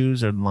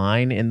issues or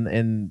line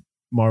in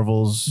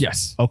Marvel's?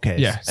 Yes. Okay.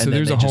 Yeah. So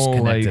there's a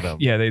whole, like,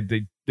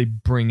 they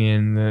bring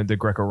in the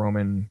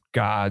Greco-Roman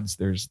gods.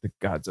 There's the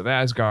gods of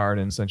Asgard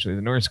and essentially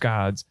the Norse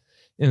gods.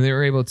 And they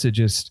were able to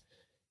just,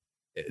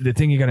 the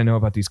thing you got to know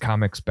about these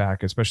comics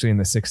back, especially in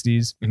the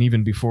 60s and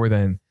even before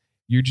then,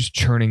 you're just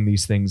churning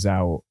these things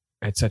out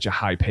at such a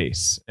high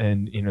pace.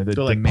 And, you know, the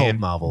they're demand, like pulp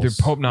novels.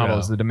 They're pulp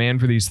novels. Yeah. The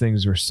demand for these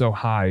things were so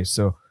high.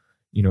 So,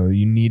 you know,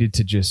 you needed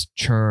to just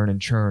churn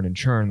and churn and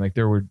churn. Like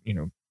there were, you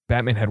know,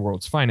 Batman had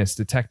World's Finest,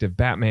 Detective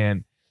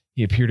Batman.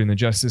 He appeared in the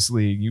Justice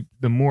League.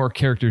 The more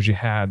characters you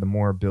had, the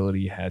more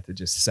ability you had to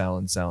just sell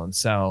and sell and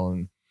sell.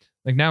 And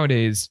like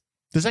nowadays,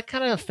 does that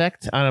kind of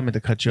affect, I don't mean to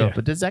cut you off,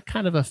 but does that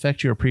kind of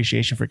affect your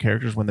appreciation for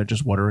characters when they're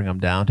just watering them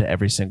down to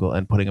every single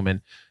and putting them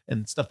in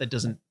and stuff that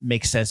doesn't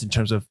make sense in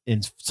terms of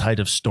inside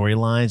of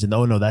storylines? And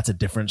oh no, that's a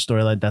different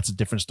storyline. That's a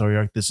different story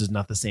arc. This is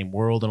not the same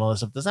world and all this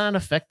stuff. Does that not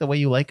affect the way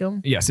you like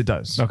them? Yes, it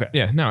does. Okay.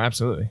 Yeah, no,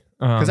 absolutely.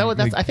 Because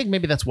I think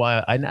maybe that's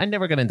why I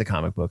never got into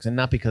comic books, and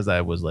not because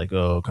I was like,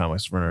 oh,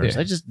 comics for nerds.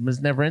 Yeah. I just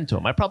was never into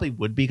them. I probably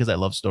would be because I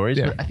love stories,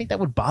 but I think that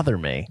would bother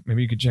me.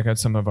 Maybe you could check out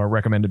some of our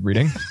recommended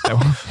reading.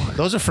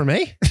 Those are for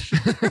me.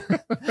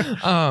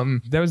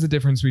 That was the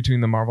difference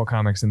between the Marvel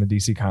comics and the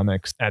DC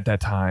comics at that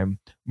time.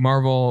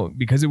 Marvel,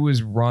 because it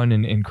was run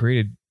and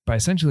created by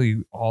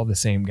essentially all the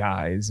same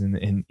guys,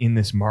 and in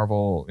this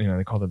Marvel, you know,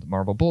 they called it the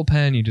Marvel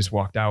bullpen. You just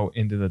walked out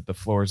into the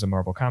floors of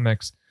Marvel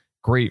Comics.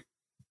 Great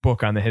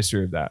book on the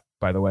history of that,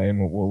 by the way, and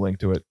we'll link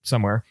to it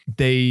somewhere.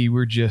 They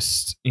were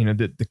just, you know,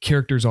 the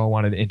characters all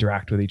wanted to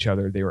interact with each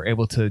other. They were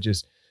able to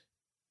just,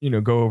 you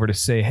know, go over to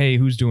say, hey,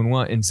 who's doing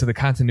what? And so the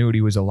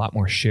continuity was a lot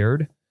more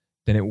shared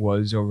than it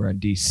was over on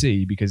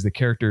DC, because the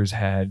characters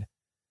had,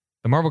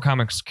 the Marvel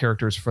Comics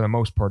characters, for the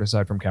most part,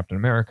 aside from Captain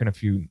America and a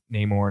few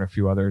Namor and a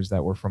few others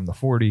that were from the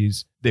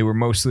 40s, they were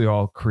mostly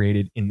all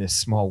created in this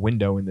small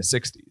window in the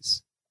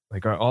 60s.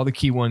 Like all the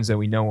key ones that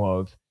we know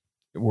of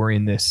were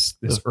in this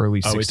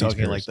early 60s. Are we talking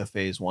period. like the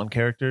Phase 1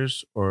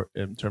 characters, or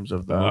in terms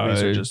of the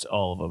movies, or just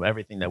all of them?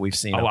 Everything that we've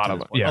seen? A lot of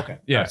them. Yeah. Okay.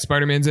 Yeah. Right.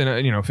 Spider-Man's in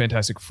it, you know,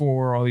 Fantastic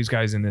Four, all these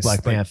guys in this.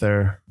 Black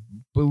Panther.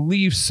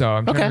 Believe so.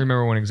 I'm trying to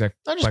remember when exactly.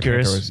 I'm just Black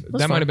curious. Panther was.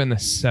 That's That might fine. have been the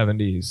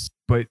 70s.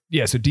 But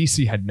yeah, so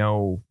DC had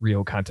no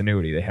real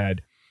continuity. They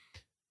had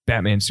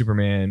Batman,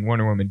 Superman,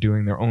 Wonder Woman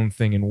doing their own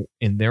thing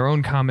in their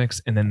own comics,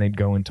 and then they'd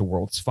go into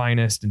World's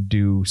Finest and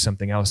do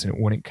something else, and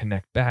it wouldn't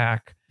connect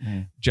back.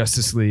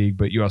 Justice League,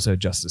 but you also had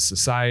Justice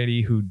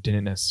Society, who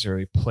didn't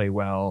necessarily play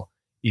well,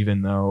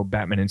 even though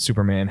Batman and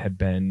Superman had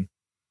been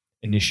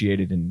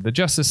initiated in the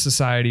Justice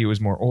Society. It was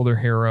more older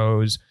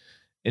heroes.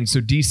 And so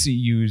DC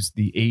used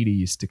the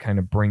 80s to kind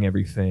of bring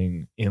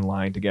everything in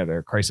line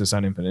together. Crisis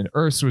on Infinite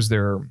Earths was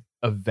their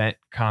event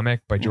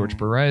comic by George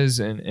Perez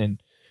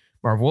and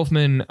Marv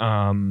Wolfman.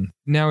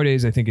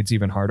 Nowadays, I think it's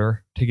even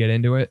harder to get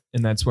into it.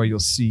 And that's why you'll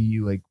see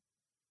like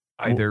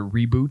either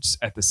reboots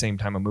at the same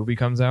time a movie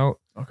comes out.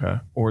 Okay.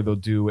 Or they'll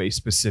do a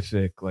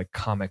specific like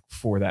comic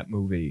for that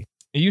movie.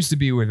 It used to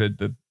be where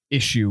the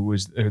issue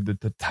was,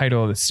 the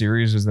title of the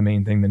series was the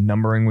main thing. The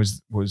numbering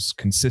was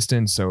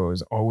consistent. So it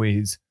was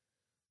always,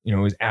 you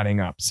know, it was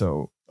adding up.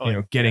 So,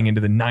 getting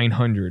into the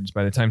 900s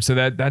by the time. So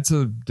that's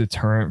a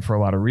deterrent for a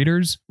lot of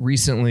readers.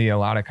 Recently, a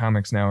lot of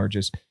comics now are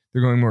just,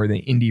 they're going more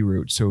the indie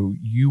route. So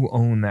you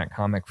own that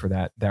comic for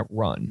that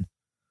run.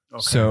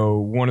 Okay. So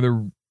one of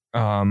the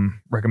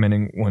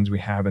recommending ones we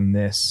have in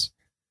this,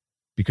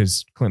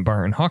 because Clint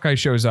Barton Hawkeye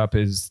shows up,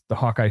 is the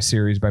Hawkeye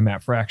series by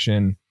Matt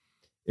Fraction.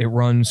 It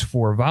runs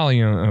 4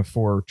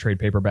 trade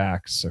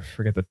paperbacks. I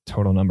forget the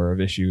total number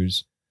of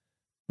issues,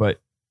 but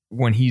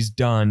when he's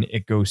done,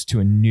 it goes to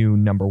a new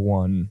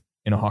 #1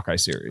 in a Hawkeye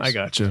series. I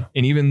got you.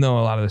 And even though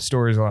a lot of the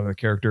stories, a lot of the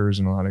characters,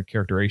 and a lot of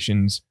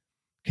characterizations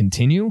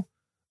continue,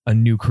 a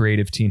new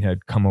creative team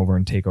had come over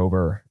and take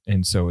over,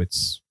 and so it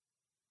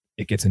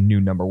gets a new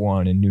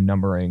 #1 and new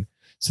numbering,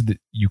 so that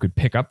you could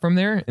pick up from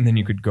there, and then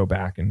you could go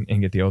back and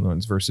get the old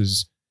ones.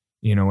 Versus,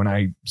 you know, when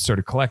I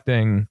started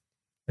collecting,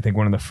 I think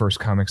one of the first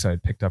comics I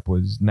had picked up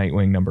was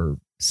Nightwing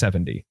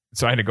 #70.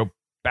 So I had to go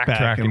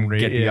backtrack and read,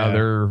 get the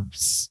other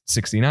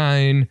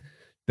 69.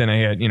 Then I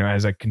had,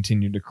 as I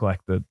continued to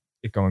collect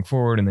it going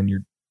forward, and then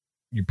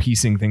you're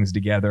piecing things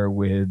together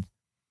with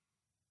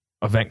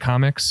event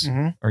comics.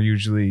 Are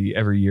usually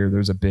every year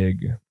there's a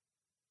big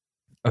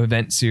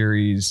event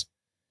series.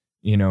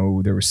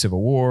 There was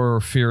Civil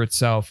War, Fear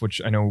Itself,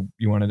 which I know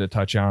you wanted to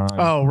touch on.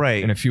 Oh,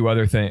 right. And a few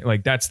other things.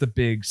 Like that's the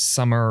big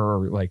summer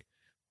or like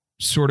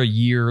sort of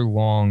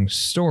year-long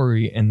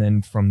story. And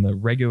then from the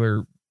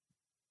regular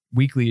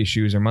weekly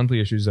issues or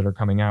monthly issues that are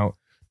coming out,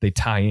 they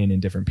tie in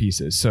different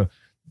pieces. So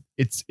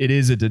it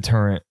is a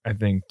deterrent, I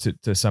think,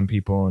 to some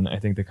people. And I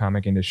think the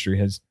comic industry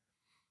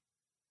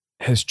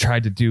has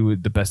tried to do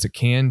the best it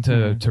can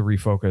to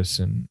refocus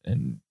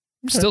and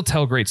still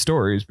tell great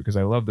stories, because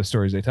I love the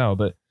stories they tell,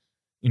 but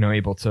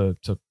able to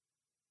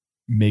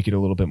make it a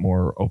little bit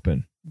more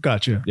open.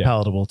 Gotcha. Yeah.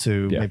 Palatable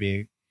to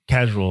maybe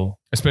casual.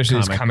 Especially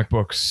as comic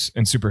books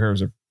and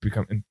superheroes are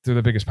they're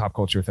the biggest pop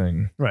culture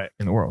thing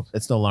in the world.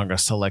 It's no longer a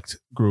select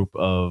group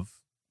of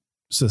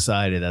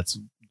society that's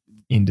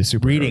into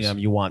superheroes. Reading them.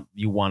 You want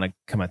to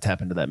kind of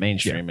tap into that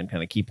mainstream and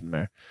kind of keep them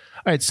there.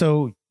 All right.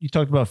 So you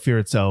talked about Fear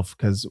Itself,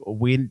 because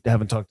we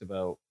haven't talked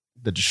about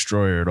the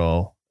Destroyer at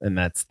all. And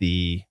that's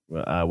the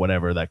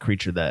that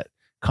creature that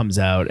comes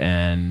out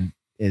and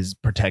is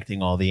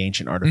protecting all the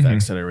ancient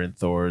artifacts that are in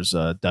Thor's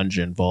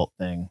dungeon vault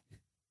thing.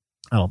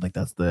 I don't think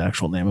that's the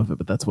actual name of it,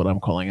 but that's what I'm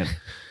calling it.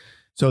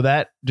 So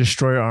that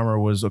Destroyer armor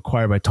was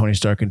acquired by Tony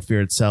Stark in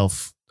Fear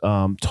Itself.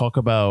 Talk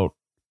about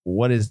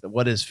what is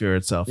Fear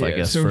Itself, I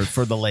guess, so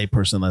for the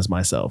layperson as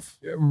myself.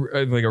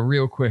 Like a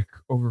real quick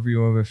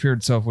overview of it. Fear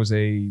Itself was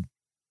an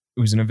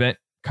event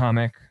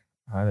comic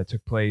that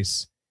took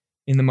place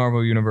in the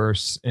Marvel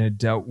Universe, and it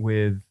dealt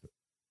with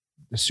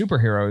the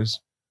superheroes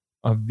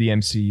of the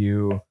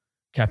MCU,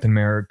 Captain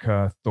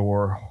America,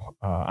 Thor,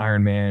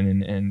 Iron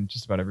Man, and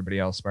just about everybody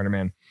else,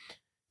 Spider-Man,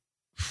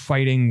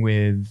 fighting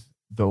with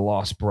the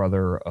lost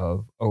brother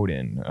of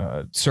Odin,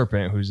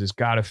 Serpent, who's this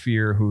god of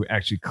fear who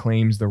actually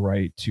claims the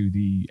right to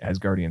the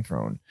Asgardian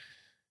throne.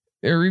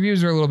 Their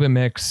reviews are a little bit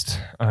mixed.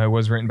 It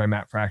was written by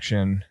Matt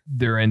Fraction.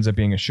 There ends up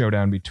being a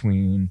showdown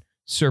between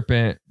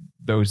Serpent,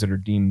 those that are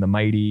deemed the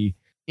mighty.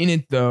 In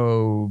it,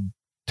 though,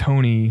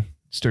 Tony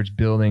starts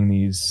building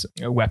these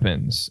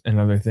weapons and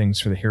other things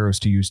for the heroes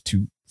to use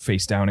to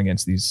face down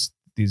against these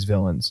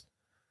villains.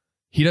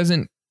 He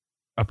doesn't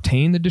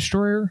obtain the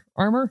Destroyer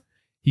armor.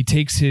 He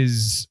takes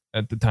his,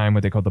 at the time,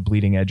 what they called the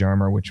Bleeding Edge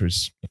armor, which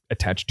was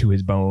attached to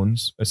his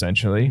bones,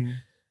 essentially.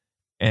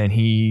 And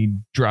he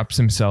drops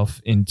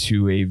himself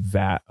into a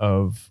vat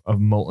of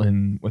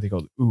molten, what they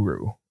call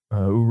Uru.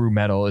 Uru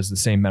metal is the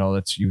same metal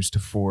that's used to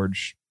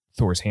forge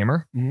Thor's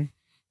hammer.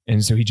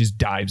 And so he just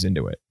dives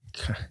into it.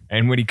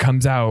 And when he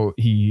comes out,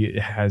 he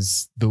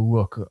has the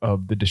look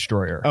of the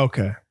Destroyer.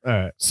 Okay. All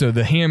right. So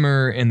the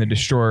hammer and the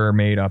Destroyer are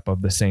made up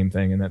of the same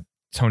thing, and that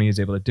Tony is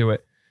able to do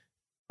it.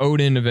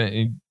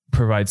 Odin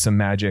provides some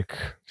magic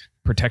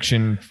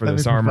protection for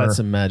this armor. Provide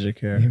some magic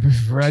here. He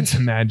provides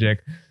some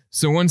magic.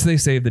 So once they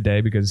save the day,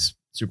 because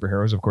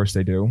superheroes, of course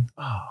they do,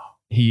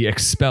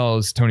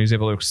 Tony's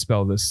able to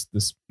expel this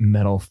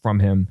metal from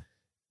him,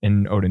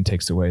 and Odin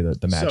takes away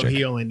the magic. So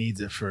he only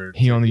needs it for...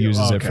 He only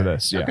uses it for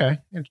this. Yeah. Okay.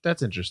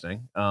 That's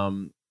interesting.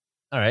 All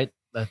right.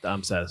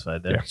 I'm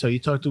satisfied there. Yeah. So we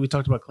talked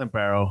about Clint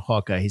Barrow,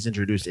 Hawkeye. He's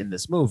introduced in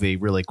this movie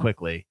really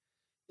quickly.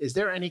 Is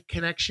there any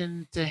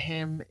connection to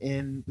him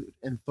in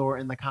Thor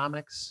in the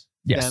comics?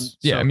 Yes.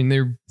 I mean,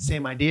 they're...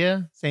 Same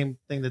idea? Same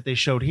thing that they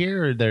showed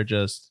here? Or they're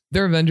just...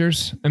 They're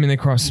Avengers. I mean, they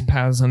cross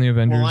paths on the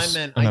Avengers.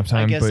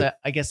 Well,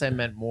 I guess I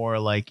meant more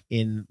like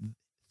in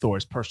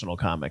Thor's personal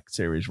comic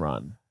series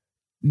run.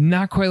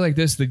 Not quite like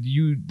this. The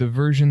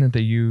version that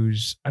they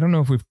use, I don't know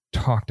if we've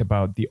talked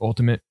about the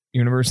Ultimate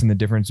Universe and the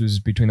differences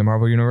between the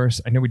Marvel Universe.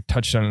 I know we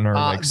touched on it in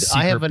our secret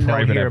I have a note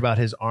private here about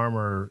his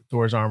armor.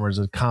 Thor's armor is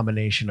a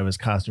combination of his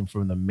costume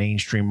from the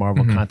mainstream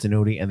Marvel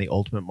continuity and the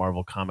Ultimate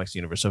Marvel Comics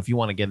universe. So if you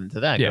want to get into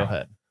that, go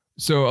ahead.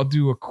 So I'll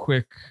do a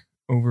quick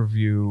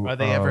overview. Are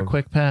they ever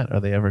quick, Pat? Are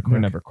they ever quick? They're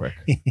never quick.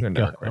 They're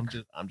never quick.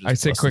 I'm just I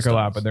say quick a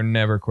lot, but they're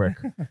never quick.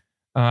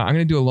 I'm going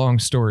to do a long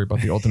story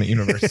about the Ultimate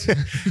Universe.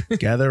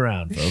 Gather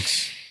around,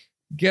 folks.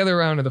 Gather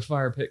around to the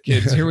fire pit,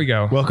 kids. Here we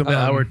go. Welcome to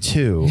hour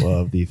 2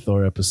 of the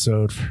Thor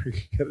episode for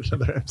yet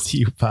another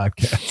MCU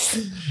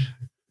podcast.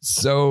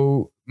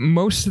 So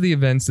most of the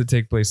events that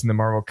take place in the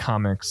Marvel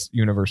Comics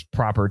universe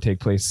proper take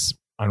place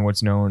on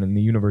what's known in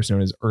the universe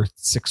known as Earth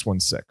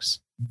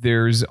 616.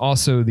 There's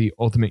also the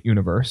Ultimate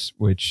Universe,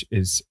 which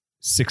is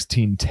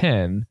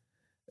 1610.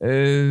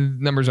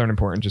 Numbers aren't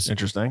important. Just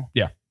interesting.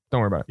 Yeah. Don't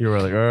worry about it. You're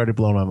already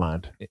blown my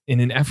mind. In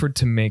an effort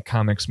to make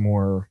comics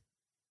more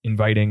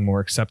inviting,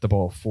 more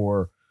acceptable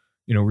for,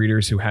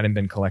 readers who hadn't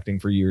been collecting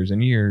for years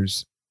and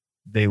years,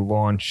 they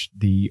launched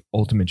the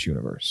Ultimate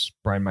Universe.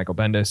 Brian Michael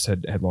Bendis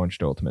had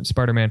launched Ultimate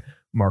Spider-Man.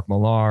 Mark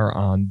Millar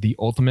on the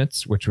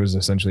Ultimates, which was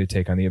essentially a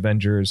take on the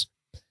Avengers.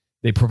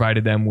 They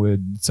provided them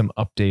with some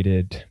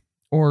updated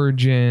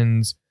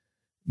origins,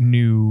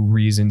 new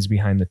reasons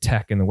behind the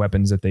tech and the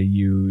weapons that they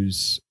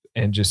use,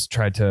 and just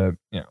tried to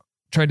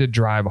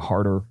drive a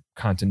harder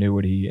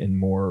continuity and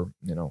more,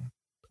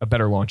 a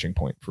better launching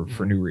point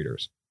for new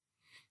readers.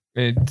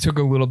 It took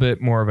a little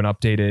bit more of an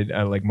updated,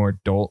 like more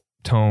adult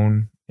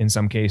tone in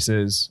some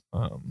cases.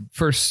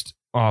 First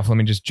off, let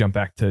me just jump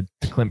back to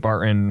Clint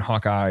Barton,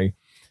 Hawkeye.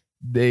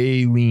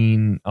 They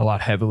lean a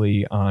lot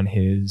heavily on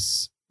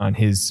his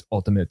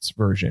Ultimates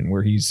version,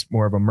 where he's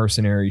more of a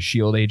mercenary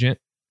SHIELD agent,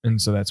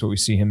 and so that's what we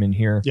see him in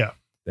here. Yeah,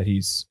 that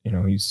he's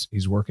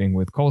working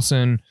with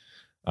Coulson.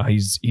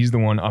 He's the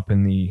one up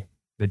in the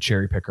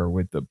cherry picker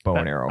with the bow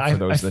and arrow. For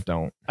those that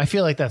don't, I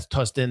feel like that's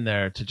tossed in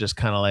there to just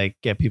kind of like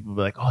get people to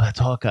be like, oh, that's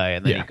Hawkeye,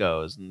 and then he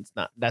goes, and it's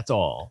not. That's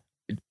all.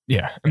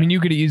 Yeah, I mean, you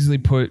could easily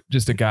put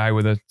just a guy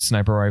with a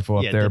sniper rifle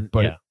up there,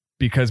 but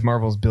because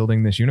Marvel's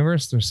building this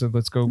universe, they said,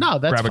 let's go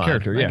grab a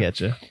character. I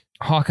get you.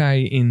 Hawkeye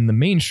in the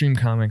mainstream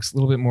comics, a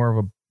little bit more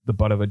of the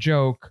butt of a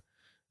joke.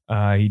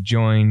 He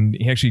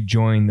actually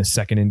joined the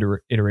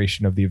second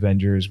iteration of the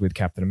Avengers with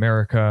Captain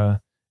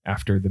America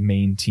after the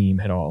main team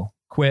had all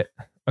quit.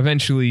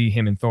 Eventually,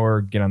 him and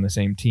Thor get on the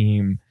same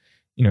team.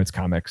 You know, it's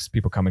comics.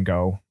 People come and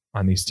go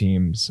on these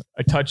teams.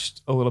 I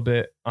touched a little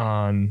bit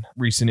on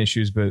recent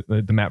issues, but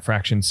the Matt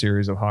Fraction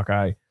series of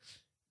Hawkeye,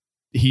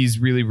 he's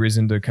really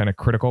risen to kind of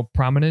critical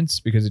prominence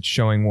because it's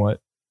showing what,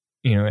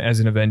 you know, as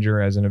an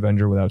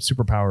Avenger without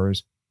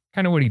superpowers,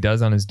 kind of what he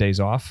does on his days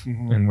off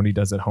and what he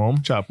does at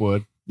home. Chop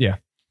wood. Yeah,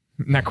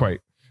 not quite.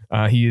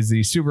 He is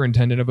the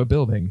superintendent of a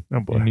building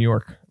in New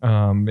York.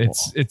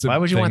 It's why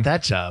would you want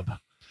that job?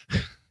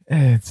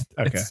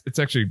 It's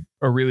actually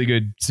a really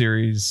good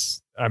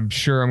series. I'm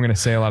sure I'm going to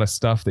say a lot of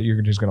stuff that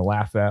you're just going to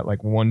laugh at.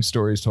 Like, one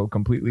story is told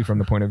completely from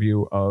the point of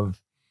view of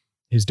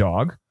his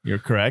dog. You're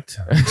correct.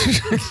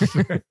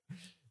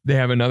 They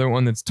have another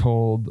one that's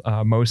told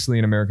mostly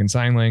in American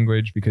Sign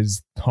Language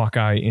because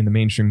Hawkeye in the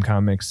mainstream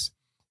comics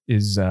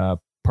is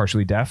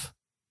partially deaf.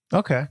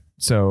 Okay.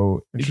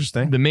 So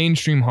interesting. The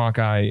mainstream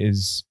Hawkeye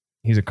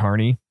he's a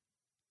carny.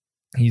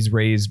 He's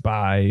raised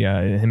by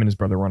him and his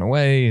brother run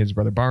away. His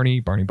brother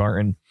Barney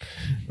Barton.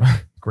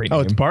 Great name.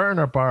 Oh, it's Barton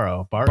or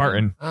Barrow?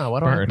 Barton. Oh,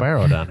 why do I have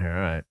Barrow down here? All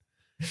right.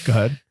 Go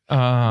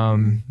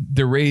ahead.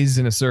 They're raised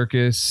in a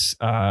circus.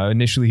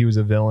 Initially, he was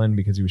a villain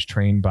because he was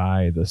trained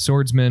by the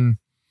swordsman.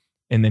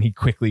 And then he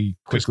quickly.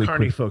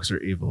 Carny folks are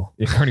evil.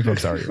 Yeah, carny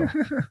folks are evil.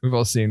 We've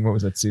all seen, what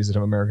was that season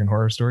of American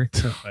Horror Story?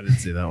 I didn't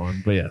see that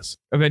one, but yes.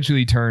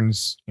 Eventually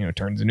turns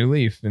a new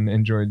leaf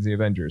and joins the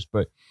Avengers.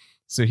 But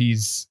so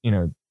he's,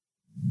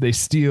 they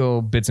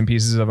steal bits and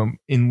pieces of him.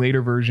 In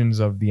later versions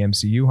of the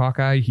MCU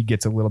Hawkeye, he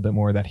gets a little bit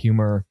more of that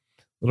humor,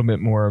 a little bit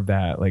more of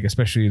that, like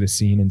especially the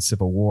scene in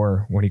Civil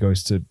War when he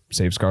goes to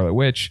save Scarlet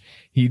Witch.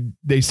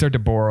 They start to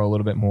borrow a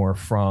little bit more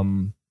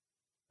from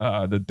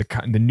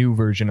the new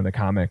version of the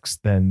comics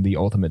than the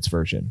Ultimates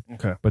version.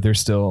 Okay, but there's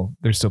still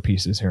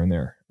pieces here and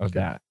there of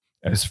that.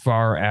 As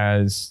far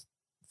as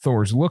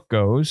Thor's look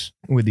goes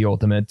with the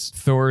Ultimates,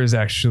 Thor is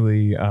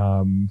actually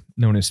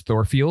known as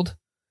Thorfield.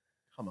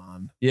 Come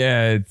on.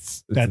 Yeah,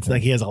 that's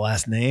like he has a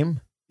last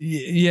name.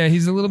 Yeah,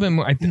 he's a little bit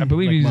more. I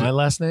believe like he's my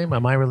last name.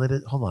 Am I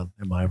related? Hold on.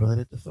 Am I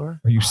related to Thor?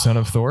 Are you son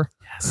of Thor?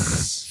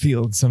 Yes.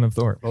 Field, son of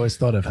Thor. I've always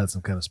thought I've had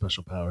some kind of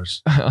special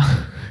powers.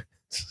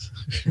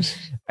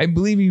 I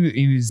believe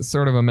he was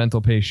sort of a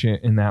mental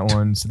patient in that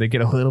one, so they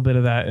get a little bit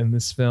of that in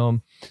this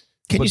film.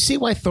 Can you see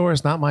why Thor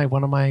is not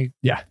one of my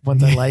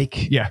ones I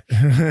like? Yeah.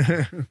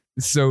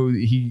 So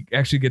he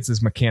actually gets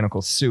this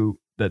mechanical suit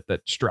that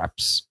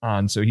straps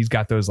on. So he's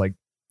got those like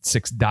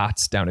 6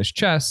 dots down his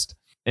chest,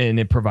 and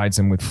it provides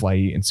him with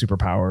flight and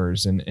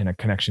superpowers and a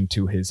connection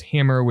to his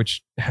hammer,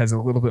 which has a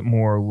little bit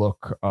more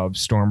look of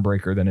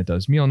Stormbreaker than it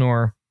does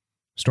Mjolnir.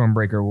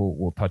 Stormbreaker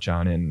we'll touch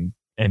on in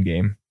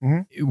Endgame.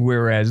 Mm-hmm.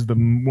 Whereas the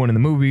one in the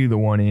movie, the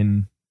one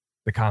in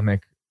the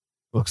comic,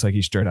 looks like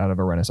he's straight out of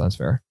a Renaissance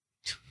fair.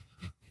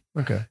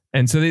 Okay.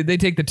 And so they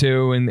take the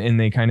two and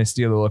they kind of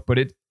steal the look, but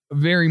it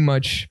very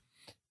much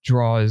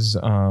draws,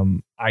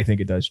 I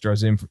think it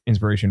draws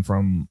inspiration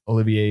from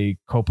Olivier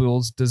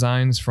Coipel's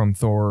designs from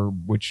Thor,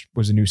 which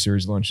was a new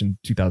series launched in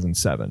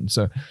 2007.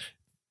 So,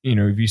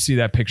 if you see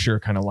that picture,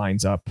 it kind of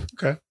lines up.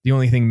 Okay. The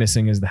only thing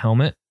missing is the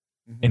helmet,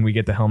 and we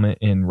get the helmet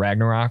in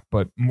Ragnarok,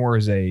 but more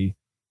as a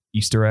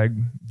Easter egg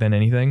than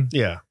anything.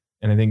 Yeah.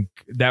 And I think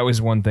that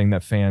was one thing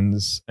that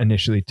fans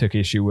initially took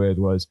issue with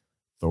was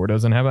Thor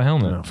doesn't have a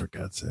helmet. Oh, for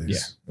God's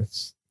sakes. Yeah.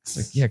 It's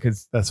like,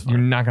 because that's you're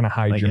not going to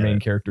hide your main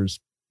character's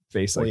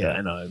face like that.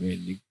 I know. I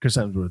mean, Chris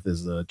Hemsworth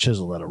is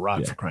chiseled out of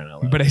rock for crying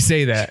out loud. But I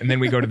say that, and then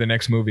we go to the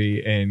next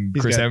movie, and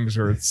Chris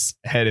Hemsworth's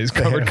head is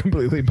covered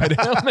completely by the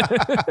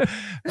helmet.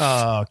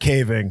 Oh,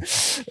 caving.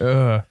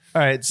 All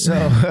right, so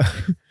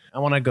I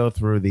want to go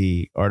through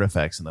the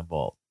artifacts in the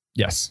vault.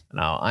 Yes.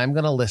 Now, I'm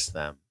going to list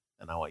them,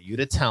 and I want you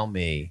to tell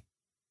me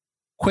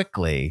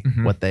quickly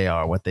what they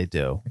are, what they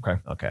do.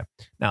 Okay.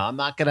 Now, I'm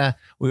not going to...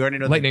 We already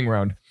know... Lightning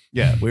round.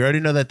 Yeah, we already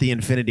know that the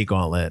Infinity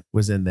Gauntlet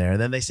was in there.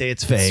 Then they say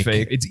it's fake.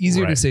 It's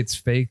easier to say it's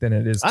fake than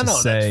it is to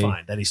say that's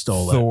fine, that he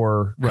stole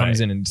Thor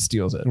comes in and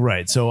steals it.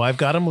 Right. So I've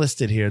got them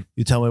listed here.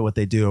 You tell me what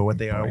they do or what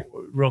they are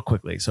real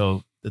quickly.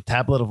 So the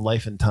Tablet of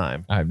Life and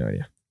Time. I have no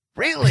idea.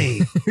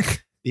 Really?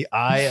 The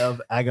Eye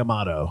of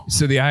Agamotto.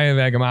 So the Eye of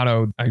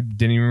Agamotto, I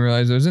didn't even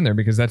realize it was in there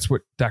because that's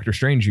what Doctor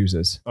Strange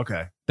uses.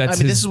 Okay. That's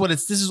this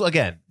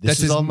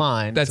is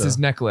online. That's his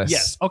necklace.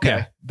 Yes. Okay.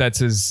 Yeah, that's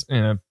his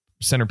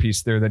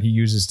centerpiece there that he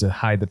uses to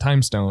hide the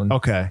time stone.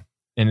 Okay.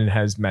 And it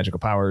has magical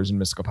powers and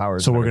mystical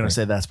powers. So we're going to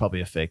say that's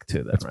probably a fake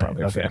too. That's right?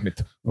 Probably okay. A fake.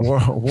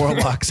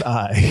 Warlock's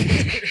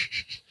Eye.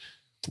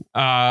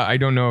 I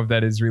don't know if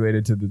that is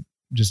related to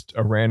just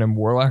a random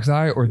Warlock's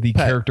Eye or the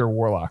character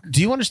Warlock. Do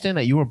you understand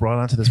that you were brought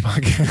onto this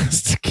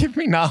podcast to give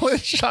me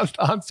knowledge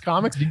on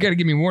comics? You got to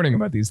give me warning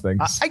about these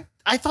things.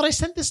 I thought I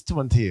sent this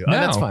one to you. No. Oh,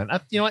 that's fine.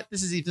 You know what?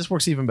 This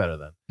works even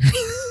better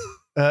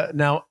then.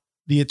 Now,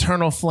 the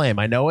Eternal Flame.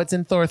 I know it's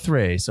in Thor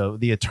 3. So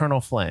the Eternal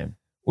Flame.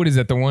 What is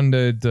that? The one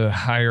to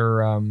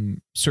hire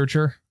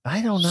Searcher?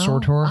 I don't know.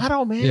 Sortor? I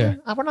don't, man.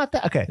 Yeah. We're not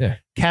that. Okay. Yeah.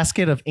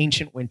 Casket of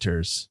Ancient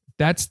Winters.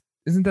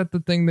 Isn't that the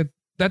thing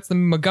that's the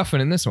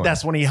MacGuffin in this one?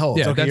 That's when he holds.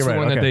 Yeah, okay, that's the right.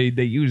 one okay. that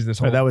they use this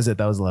whole. That was it.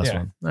 That was the last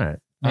one. All right.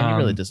 Man, you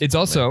really it's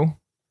also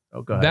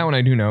go ahead. That one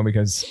I do know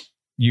because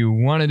you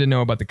wanted to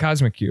know about the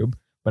Cosmic Cube,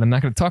 but I'm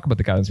not going to talk about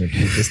the Cosmic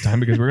Cube this time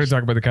because we're going to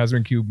talk about the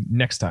Cosmic Cube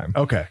next time.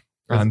 Okay.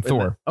 On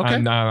Thor. Okay.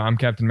 I'm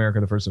Captain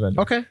America: The First Avenger.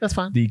 Okay, that's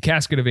fine. The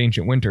Casket of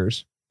Ancient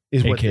Winters,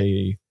 is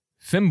aka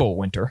Fimble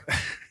Winter,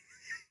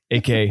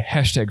 aka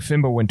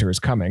 #Fimble Winter is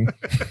coming,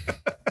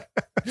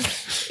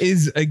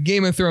 is a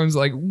Game of Thrones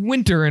like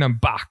winter in a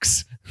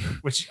box.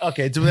 Which so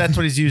that's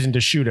what he's using to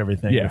shoot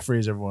everything. Yeah. To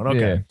freeze everyone. Okay.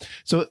 Yeah.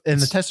 So and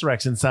the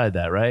Tesseract's inside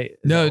that, right?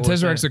 No, the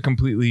Tesseracts are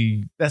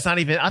completely. That's not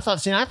even. I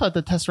thought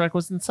the Tesseract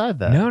was inside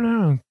that.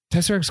 No.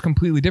 Tesseract's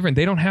completely different.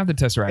 They don't have the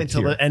Tesseract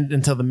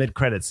until the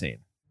mid-credit scene.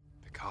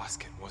 The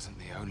casket wasn't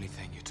the only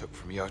thing you took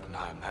from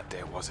Jotunheim that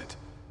day, was it?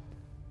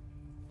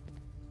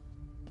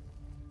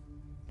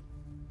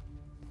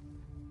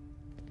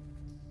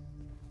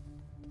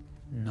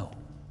 No.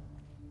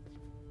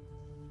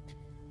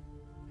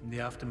 In the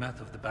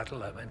aftermath of the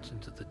battle, I went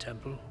into the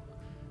temple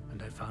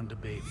and I found a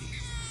baby.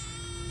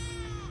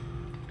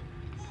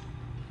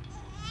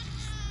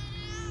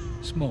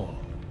 Small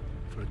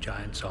for a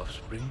giant's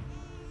offspring,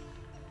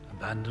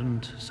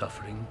 abandoned,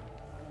 suffering,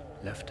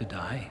 left to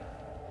die.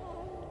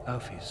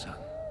 Alfie's son.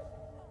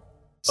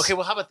 Okay,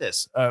 well, how about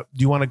this? Do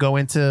you want to go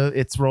into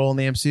its role in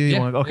the MCU?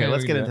 Yeah.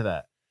 Let's get into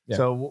that. Yeah.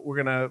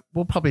 So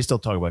we'll probably still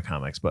talk about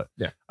comics, but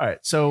yeah. All right.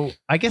 So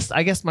I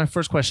guess my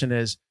first question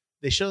is,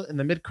 they show in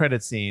the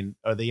mid-credit scene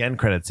or the end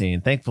credit scene,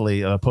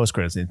 thankfully,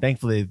 post-credit scene,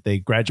 thankfully they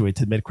graduate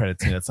to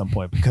mid-credit scene at some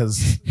point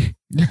because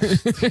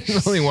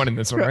there's only one in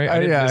this one,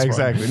 right? Yeah,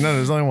 exactly. No,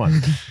 there's only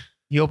one.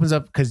 He opens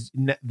up because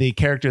the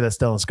character that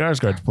Stellan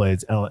Skarsgård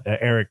plays,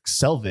 Eric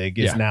Selvig,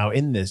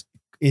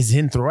 is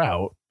in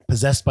throughout,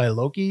 possessed by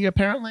Loki,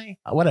 apparently.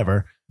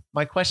 Whatever.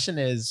 My question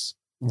is,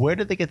 where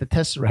did they get the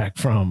Tesseract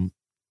from?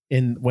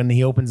 When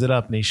he opens it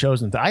up and he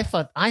shows them, I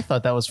thought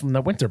that was from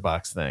the Winter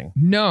Box thing.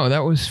 No,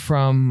 that was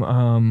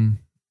from.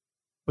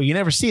 But you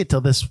never see it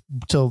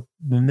till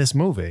in this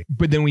movie.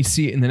 But then we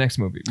see it in the next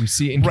movie. We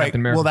see it in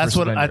Captain America. Well, that's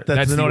what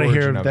that's the note I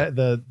hear. That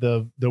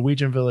the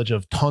Norwegian village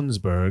of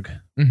Tonsberg,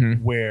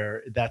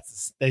 where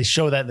they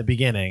show that in the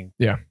beginning.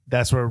 Yeah,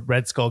 that's where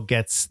Red Skull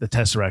gets the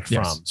Tesseract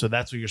from. So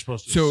that's what you're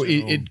supposed to. So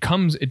assume.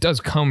 it does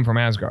come from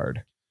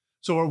Asgard.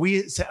 So are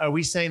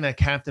we saying that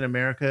Captain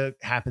America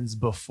happens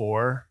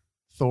before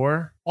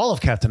Thor? All of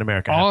Captain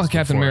America. All of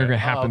Captain America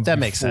happens. That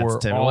makes sense.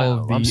 Tim. All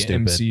of the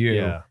MCU.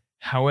 Yeah.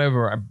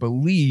 However, I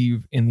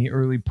believe in the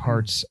early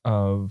parts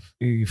of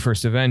the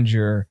First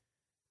Avenger,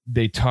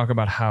 they talk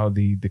about how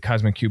the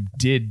Cosmic Cube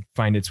did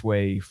find its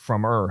way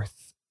from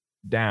Earth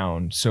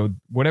down. So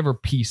whatever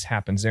piece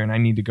happens there, and I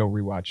need to go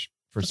rewatch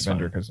First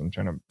Avenger because I'm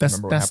trying to remember what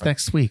happened. That's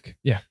next week.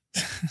 Yeah.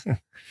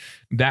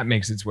 That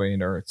makes its way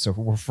into Earth.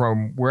 So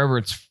from wherever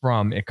it's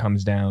from, it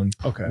comes down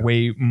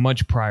way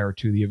much prior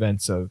to the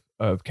events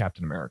of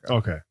Captain America.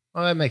 Okay.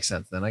 Well, that makes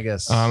sense then, I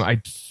guess.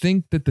 I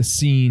think that the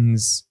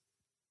scenes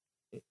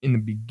in the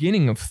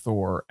beginning of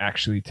Thor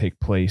actually take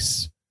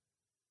place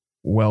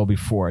well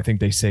before. I think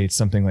they say it's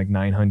something like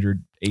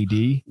 900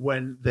 AD.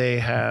 When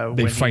they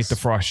fight the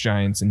frost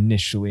giants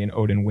initially and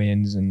Odin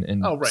wins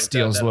and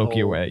steals that Loki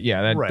away.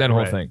 Yeah, that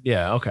whole thing.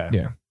 Yeah, okay.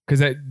 Yeah.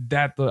 Because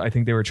that I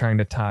think they were trying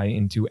to tie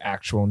into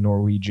actual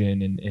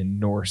Norwegian and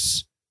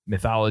Norse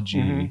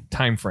mythology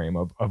time frame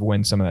of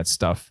when some of that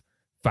stuff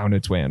found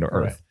its way into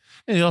Earth. Right.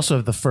 And you also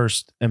have the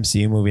first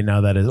MCU movie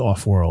now that is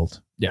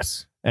off-world.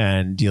 Yes.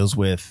 And deals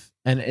with,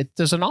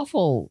 there's an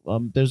awful,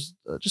 there's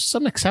just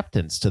some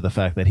acceptance to the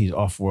fact that he's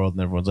off-world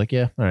and everyone's like,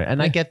 yeah, all right.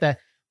 And I get that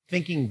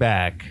thinking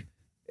back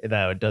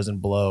that it doesn't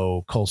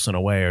blow Coulson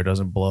away or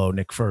doesn't blow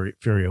Nick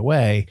Fury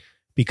away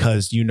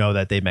because you know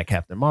that they met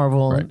Captain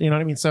Marvel. Right. You know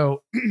what I mean?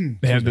 So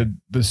they have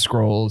the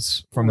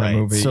scrolls from that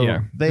movie. So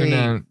yeah.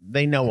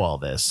 they know all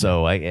this.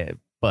 So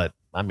but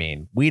I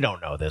mean, we don't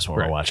know this when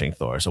we're watching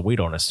Thor, so we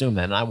don't assume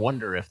that. And I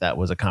wonder if that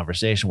was a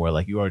conversation where,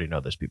 like, you already know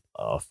there's people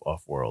off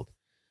world.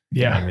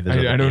 Yeah,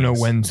 I don't know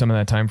when some of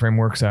that time frame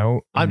works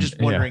out. I'm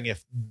just wondering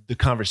if the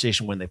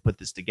conversation when they put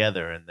this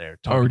together and they're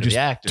talking to the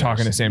actors,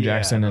 talking to Sam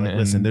Jackson, and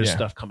listen, there's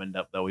stuff coming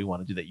up that we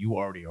want to do that you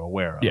already are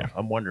aware of. Yeah,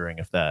 I'm wondering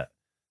if that.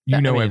 You I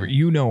know mean-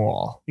 you know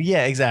all.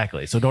 Yeah,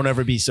 exactly. So don't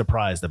ever be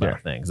surprised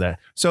about things.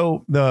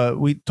 So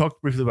we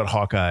talked briefly about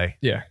Hawkeye.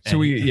 Yeah. And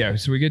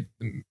So we get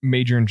the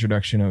major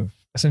introduction of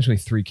essentially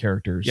 3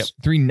 characters. Yep.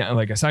 3,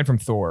 like aside from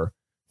Thor,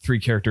 3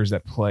 characters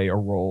that play a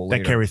role That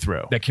later. carry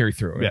through. That carry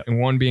through. Yep. And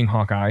one being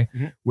Hawkeye,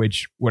 Mhm.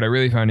 which what I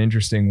really found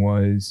interesting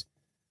was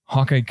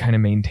Hawkeye kind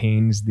of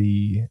maintains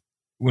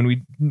when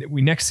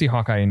we next see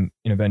Hawkeye in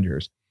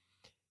Avengers,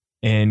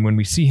 and when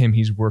we see him,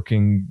 he's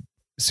working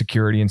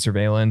security and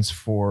surveillance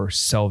for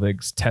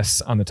Selvig's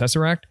tests on the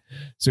Tesseract.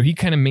 So he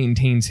kind of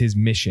maintains his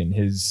mission,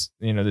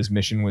 this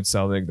mission with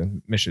Selvig,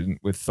 the mission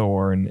with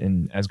Thor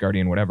and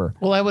Asgardian, whatever.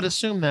 Well, I would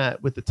assume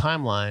that with the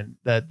timeline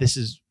that this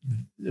is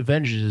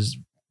Avengers is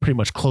pretty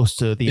much close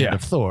to the end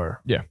of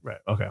Thor. Yeah. Right.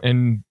 Okay.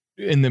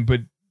 But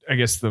I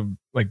guess the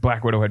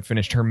Black Widow had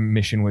finished her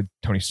mission with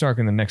Tony Stark,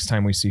 and the next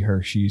time we see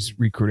her, she's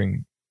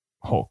recruiting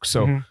Hulk.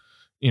 So, Mhm.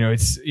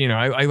 it's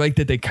I like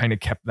that they kind of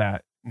kept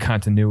that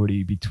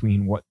continuity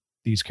between what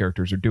these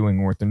characters are doing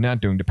or what they're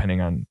not doing,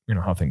 depending on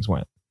how things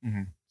went.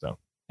 Mhm. So,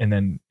 and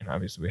then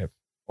obviously we have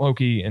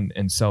Loki and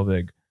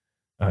Selvig,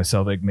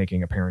 Selvig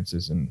making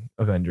appearances in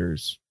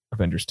Avengers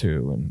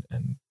 2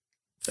 and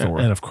Thor,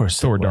 and of course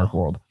Thor: Sitwell. Dark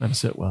World, And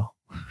Sitwell.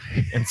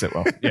 and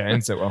Sitwell.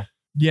 And Sitwell.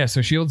 Yeah.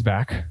 So Shield's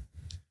back.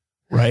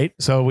 Right.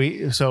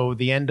 So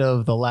the end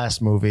of the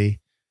last movie,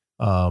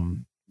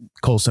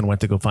 Coulson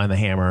went to go find the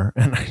hammer.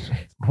 And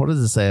what does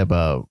it say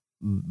about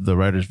the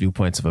writers'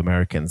 viewpoints of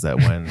Americans that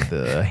when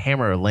the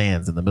hammer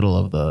lands in the middle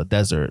of the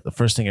desert, the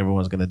first thing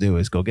everyone's going to do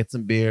is go get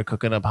some beer,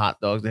 cooking up hot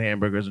dogs and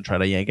hamburgers, and try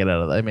to yank it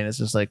out of the, I mean, it's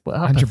just like, well,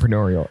 how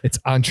Entrepreneurial. It's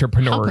how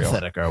entrepreneurial.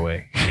 pathetic are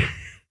we?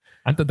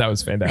 I thought that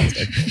was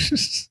fantastic.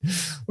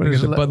 What We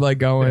is got the it? Bud Light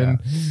going.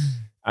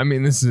 I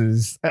mean, I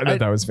thought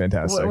that was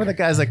fantastic. When the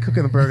guy's like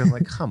cooking the burgers, I'm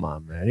like, come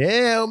on, man.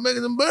 Yeah, I'm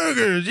making some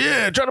burgers.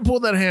 Yeah, try to pull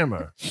that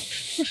hammer.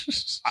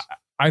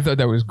 I thought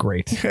that was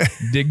great.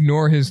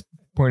 Ignore his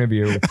point of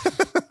view.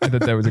 I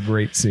thought that was a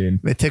great scene.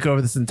 They take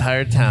over this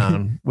entire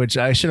town, which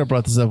I should have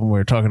brought this up when we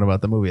were talking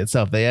about the movie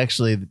itself. This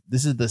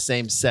is the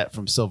same set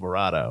from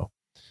Silverado,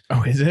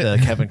 Oh, is it? the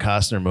Kevin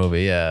Costner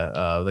movie.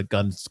 Yeah. The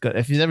guns.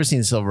 If you've ever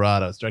seen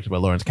Silverado, it's directed by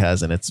Lawrence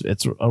Kasdan.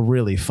 It's a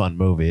really fun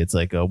movie. It's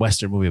like a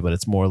Western movie, but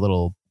it's more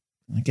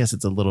I guess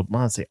it's a little, I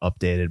won't say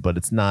updated, but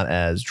it's not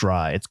as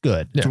dry. It's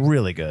good. It's Yeah.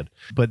 really good.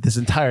 But this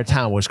entire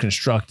town was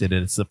constructed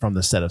and it's from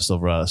the set of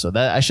Silverado. So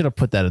that I should have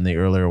put that in the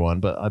earlier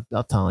one, but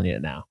I'm telling you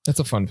it now. That's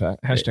a fun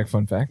fact. Hashtag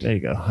fun fact. There you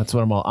go. That's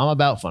what I'm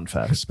about fun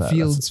facts. Pat.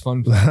 Fields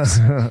fun facts.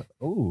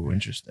 Oh,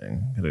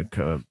 interesting.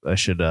 I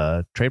should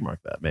trademark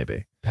that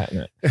maybe.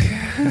 Patent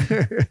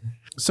it.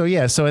 So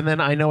and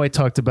then I know I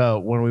talked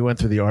about when we went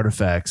through the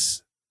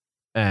artifacts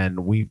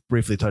and we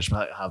briefly touched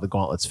about how the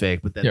gauntlet's fake,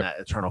 but then Yep. that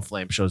eternal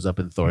flame shows up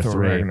in Thor Thor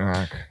 3.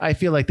 Ragnarok. I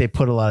feel like they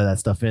put a lot of that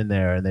stuff in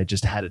there and they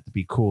just had it to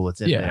be cool.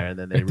 It's in Yeah. there. And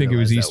then they I think it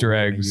was realized that Easter we're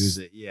gonna eggs. Use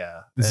it. Yeah.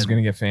 This is And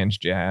going to get fans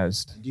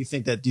jazzed. do you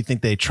think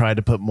they tried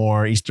to put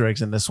more Easter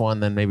eggs in this one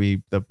than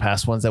maybe the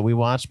past ones that we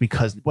watched?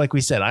 Because like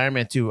we said, Iron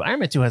Man 2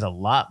 has a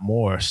lot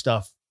more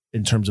stuff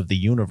in terms of the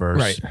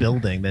universe Right.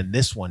 building than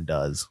this one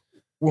does.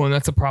 Well, and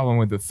that's the problem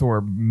with the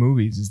Thor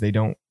movies is they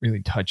don't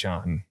really touch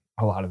on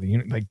a lot of the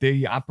like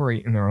they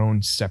operate in their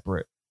own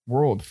separate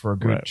world for a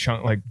good Right.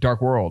 chunk. Like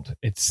Dark World,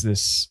 it's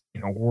this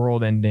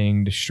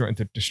world-ending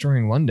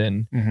destroying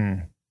London,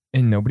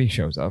 and nobody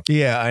shows up.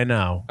 Yeah, I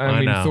know. I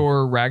mean, know.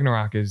 Thor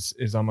Ragnarok is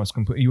almost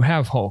complete. You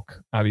have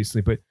Hulk,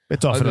 obviously, but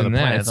It's off other another than that,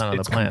 planet. it's- It's not on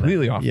it's the planet.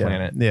 completely off Yeah.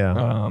 planet.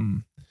 Yeah.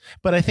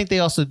 But I think they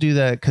also do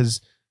that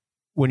because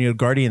when your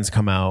Guardians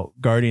come out,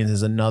 Guardians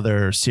is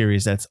another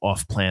series that's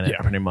off planet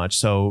Yeah. pretty much.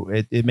 So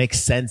it makes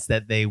sense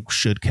that they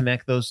should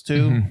connect those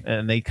two, Mhm.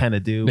 and they kind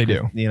of do. They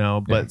do.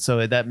 But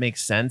so that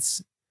makes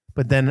sense.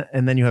 But then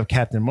you have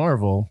Captain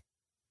Marvel,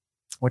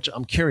 which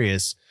I'm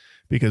curious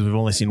because we've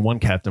only seen one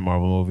Captain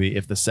Marvel movie.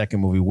 If the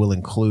second movie will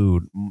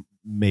include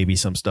maybe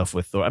some stuff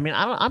with Thor. I mean,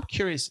 I'm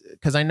curious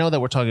because I know that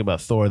we're talking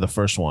about Thor, the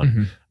first one.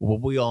 Mhm. Well,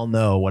 we all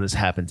know what has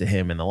happened to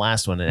him in the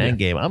last one in Yeah.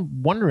 Endgame.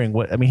 I'm wondering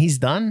he's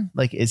done?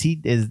 Like,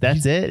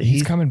 that's it?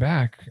 He's coming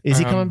back. Is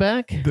he coming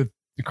back?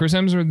 Chris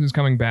Hemsworth is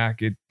coming back.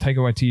 Taika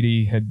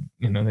Waititi had,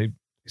 they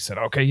said,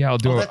 okay, yeah, I'll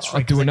do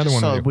I'll do another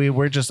one.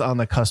 We're just on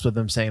the cusp of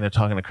them saying they're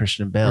talking to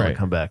Christian Bale to Right.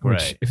 come back. Which,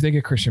 Right. if they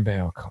get Christian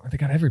Bale, they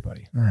got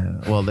everybody.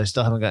 Well, they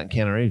still haven't gotten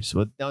Keanu Reeves.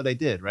 Well, no, they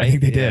did, right? I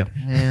think they Yeah.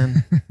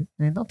 did.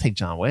 Man, don't take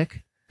John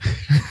Wick.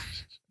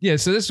 Yeah,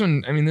 so this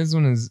one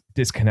is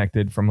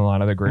disconnected from a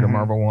lot of the greater Mhm.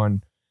 Marvel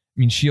one. I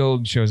mean,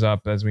 S.H.I.E.L.D. shows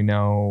up, as we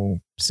know.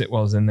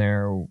 Sitwell's in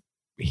there.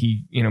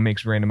 He,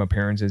 makes random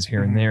appearances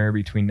here Mhm. and there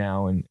between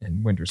now and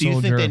Winter Do you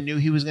Soldier. think they knew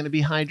he was going to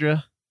be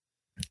Hydra?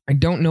 I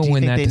don't know do you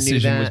when think that they knew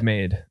decision that? was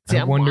made. See,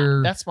 I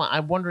wonder.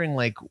 I'm wondering,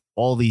 like,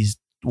 all these,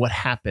 what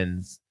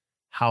happens,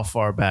 how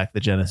far back the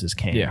Genesis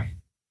came. Yeah,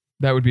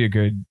 that would be a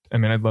good. I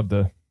mean, I'd love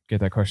to get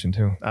that question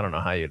too. I don't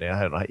know how you'd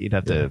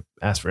have to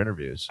ask for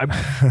interviews.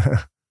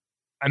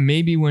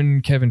 Maybe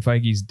when Kevin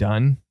Feige's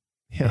done,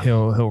 Yeah.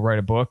 he'll write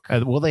a book.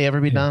 Will they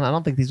ever be Yeah. done? I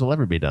don't think these will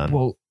ever be done.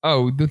 Well,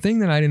 the thing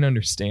that I didn't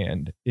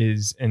understand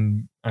is,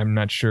 and I'm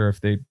not sure if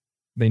they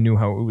they knew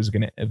how it was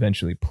going to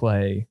eventually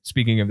play.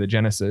 Speaking of the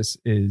Genesis,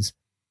 is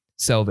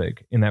Selvig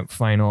in that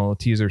final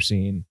teaser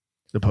scene,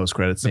 The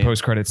post-credit scene. the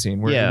post-credit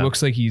scene, where Yeah. it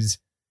looks like he's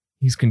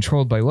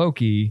controlled by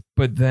Loki.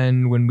 But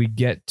then when we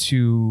get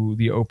to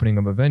the opening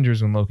of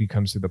Avengers, when Loki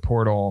comes through the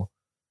portal,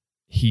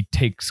 he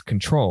takes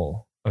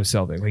control of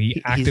Selvig. Like he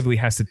He's- actively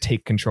has to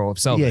take control of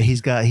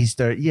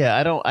Selvig.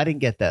 Yeah, I didn't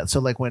get that. So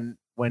like when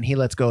he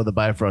lets go of the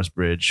Bifrost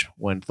Bridge,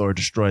 when Thor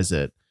destroys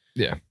it,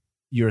 Yeah.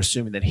 you're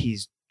assuming that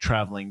he's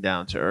traveling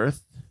down to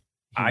Earth.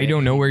 I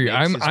don't know where you're.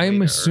 makes his way I'm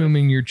to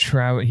assuming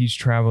he's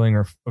traveling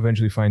or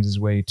eventually finds his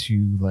way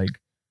to like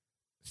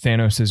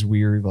Thanos'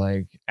 weird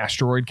like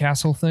asteroid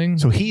castle thing.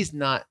 So he's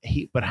not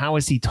but how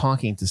is he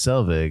talking to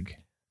Selvig?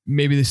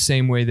 Maybe the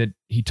same way that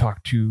he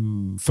talked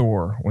to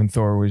Thor when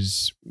Thor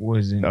was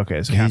in.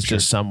 Okay, so he's captured.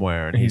 just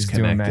somewhere and He's he's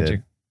doing connected.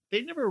 magic.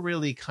 They never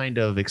really kind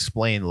of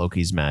explain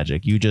Loki's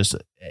magic. He does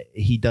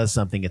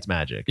something, it's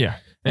magic. Yeah,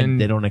 And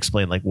and they don't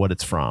explain like what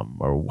it's from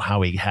or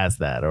how he has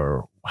that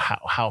or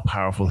how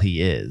powerful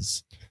he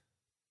is.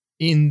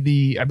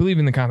 I believe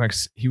in the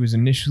comics, he was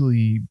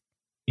initially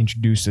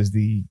introduced as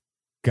the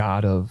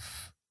god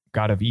of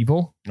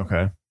evil,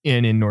 Okay.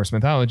 and in Norse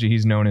mythology,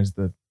 he's known as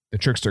the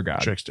trickster god.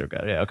 Trickster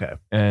guy. Yeah, okay.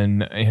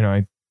 And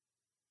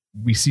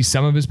we see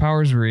some of his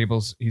powers.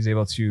 He's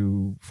able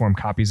to form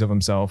copies of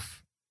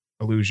himself,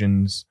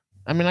 illusions.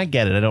 I mean, I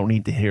get it. I don't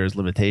need to hear his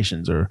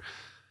limitations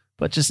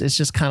but it's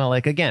just kind of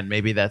like, again,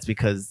 maybe that's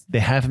because they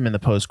have him in the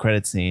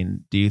post-credit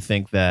scene. Do you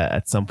think that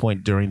at some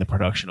point during the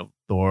production of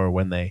Thor,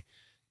 when they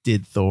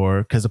did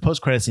Thor, because the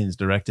post-credit scene is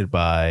directed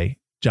by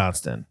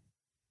Johnston.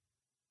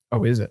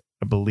 Oh, is it?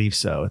 I believe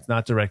so. It's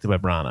not directed by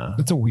Branagh.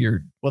 That's a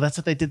weird. Well, that's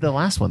what they did the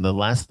last one. The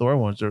last Thor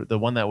one, the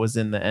one that was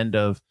in the end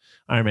of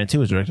Iron Man 2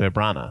 was directed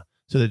by Branagh.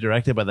 So they're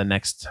directed by the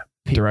next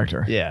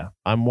Director. Yeah.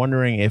 I'm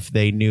wondering if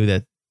they knew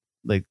that,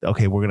 like,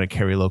 okay, we're going to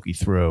carry Loki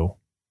through.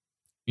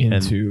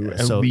 Into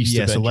at least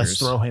so let's Avengers.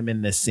 throw him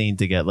in this scene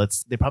to get,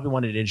 they probably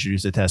wanted to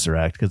introduce the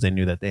Tesseract because they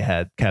knew that they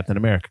had Captain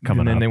America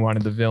coming and then up. they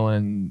wanted the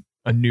villain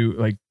a new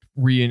I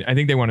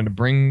think they wanted to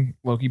bring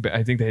Loki, but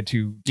I think they had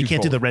to. You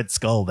can't do the Red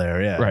Skull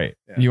there. Yeah. right.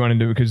 Yeah. You wanted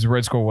to, because the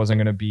Red Skull wasn't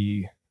going to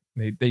be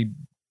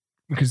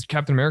because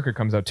Captain America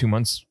comes out 2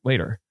 months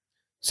later,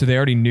 so they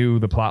already knew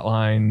the plot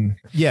line.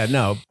 Yeah.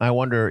 No, I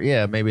wonder.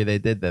 Yeah. Maybe they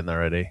did then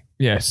already.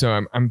 Yeah,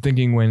 so I'm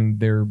thinking when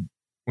they're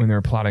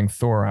plotting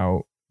Thor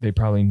out, they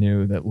probably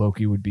knew that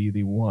Loki would be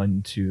the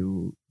one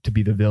to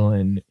be the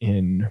villain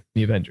in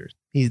the Avengers.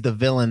 He's the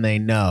villain they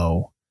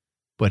know,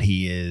 but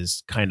he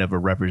is kind of a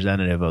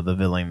representative of the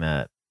villain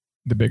that.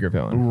 The bigger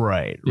villain.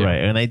 Right. Yeah.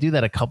 Right. And they do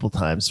that a couple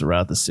times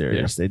throughout the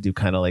series. They do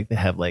kind of like, they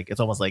have like, it's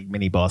almost like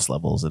mini boss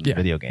levels in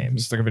video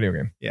games. It's like a video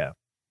game.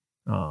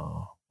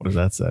 Oh, what does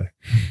that say?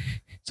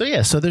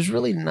 So there's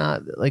really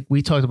not, like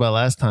we talked about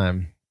last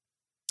time.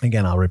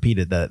 Again, I'll repeat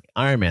it, that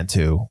Iron Man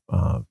 2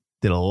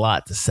 did a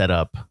lot to set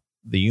up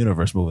the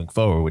universe moving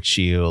forward with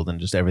S.H.I.E.L.D. and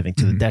just everything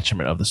to the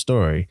detriment of the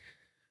story.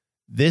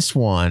 This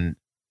one,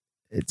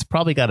 it's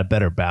probably got a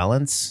better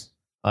balance.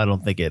 I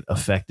don't think it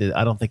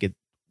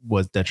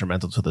was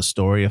detrimental to the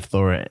story of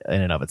Thor in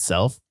and of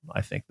itself.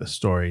 I think the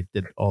story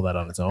did all that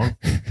on its own.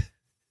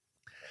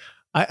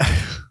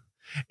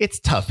 It's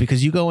tough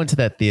because you go into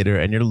that theater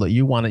and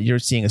you're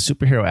seeing a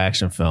superhero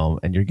action film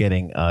and you're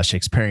getting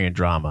Shakespearean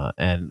drama.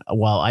 And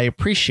while I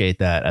appreciate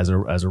that as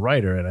a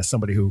writer and as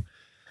somebody who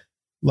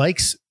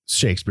likes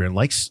Shakespeare and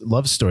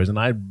loves stories, and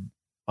I'm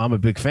a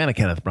big fan of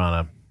Kenneth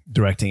Branagh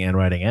directing and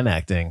writing and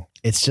acting,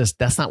 it's just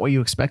that's not what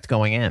you expect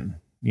going in.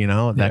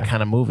 That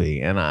kind of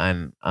movie. And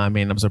I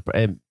mean, I'm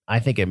surprised. I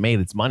think it made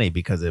its money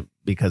because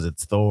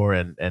it's Thor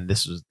and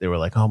they were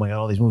like, oh my God,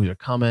 all these movies are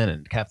coming,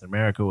 and Captain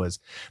America was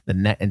the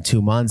net in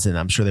 2 months, and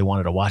I'm sure they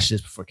wanted to watch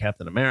this before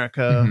Captain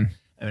America. Mhm.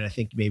 I mean, I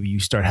think maybe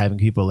you start having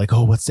people like,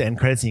 oh, what's the end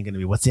credit scene going to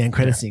be? What's the end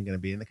credit scene going to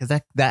be? And because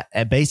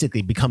that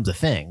basically becomes a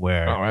thing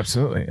where, Oh,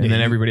 absolutely. And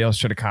then everybody else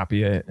tried to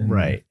copy it. And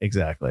right,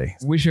 exactly.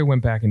 Wish I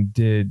went back and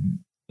did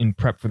in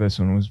prep for this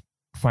one was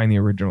find the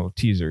original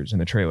teasers and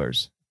the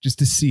trailers just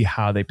to see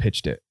how they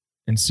pitched it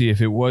and see if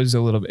it was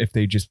if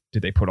they did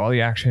they put all the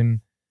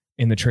action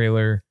in the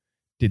trailer?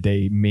 Did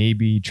they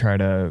maybe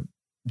did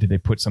they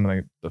put some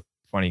of the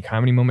funny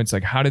comedy moments?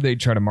 Like, how did they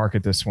try to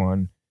market this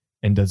one?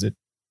 And does it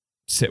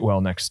sit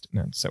well Pun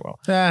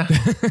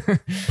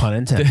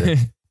intended.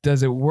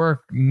 Does it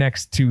work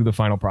next to the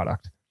final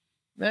product?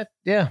 That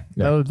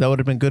would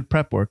have been good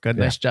prep work.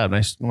 Nice job.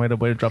 Nice way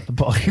to drop the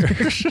ball here.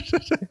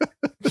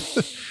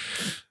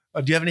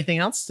 Do you have anything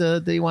else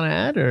that you want to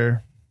add,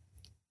 or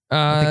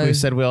I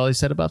think we always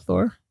said about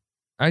Thor?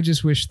 I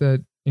just wish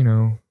that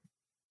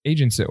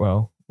Agent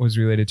Sitwell was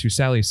related to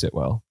Sally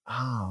Sitwell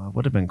Oh, it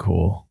would have been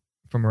cool.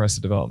 from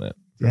Arrested Development.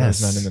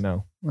 Yes. Not in the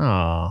know.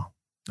 Oh,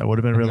 that would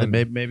have been And really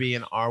then- maybe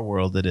in our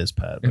world it is,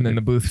 Pat. And then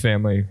the Booth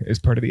family is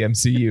part of the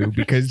MCU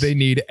because they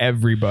need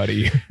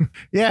everybody.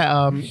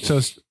 yeah. So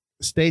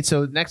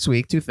So next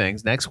week, two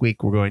things. Next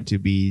week, we're going to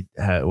be,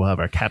 we'll have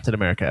our Captain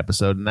America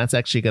episode. And that's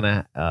actually going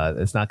to,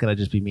 it's not going to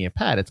just be me and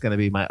Pat. It's going to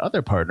be my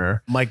other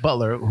partner, Mike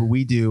Butler, who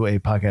we do a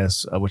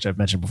podcast, which I've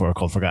mentioned before,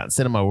 called Forgotten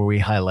Cinema, where we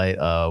highlight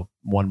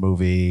one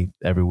movie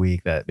every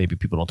week that maybe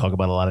people don't talk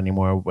about a lot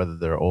anymore, whether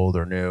they're old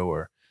or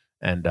new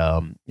and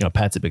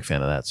Pat's a big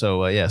fan of that.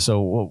 So he is.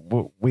 So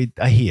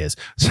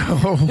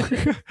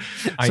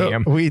I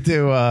am. We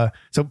do.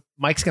 So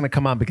Mike's going to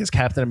come on because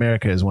Captain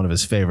America is one of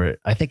his favorite.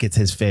 I think it's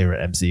his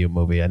favorite MCU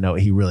movie. I know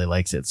he really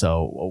likes it.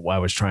 So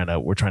we're trying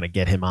to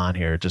get him on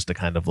here just to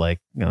kind of like,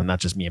 not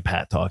just me and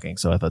Pat talking.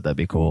 So I thought that'd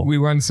be cool. We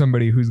want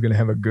somebody who's going to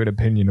have a good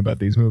opinion about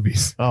these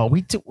movies. Oh,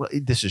 we do.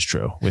 This is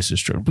true.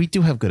 We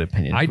do have good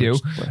opinions. I do.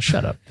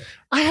 Shut up.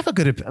 I have a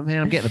good. I mean,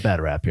 I'm getting a bad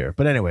rap here.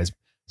 But anyways.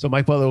 So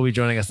Mike Butler will be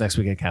joining us next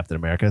week at Captain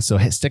America. So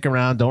stick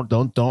around.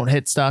 Don't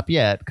hit stop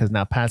yet, because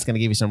now Pat's going to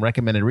give you some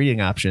recommended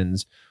reading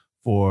options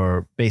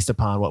based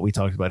upon what we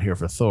talked about here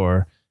for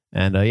Thor.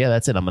 And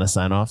that's it. I'm going to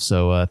sign off.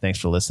 So thanks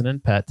for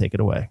listening. Pat, take it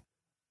away.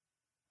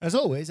 As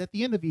always, at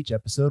the end of each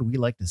episode, we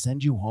like to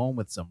send you home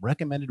with some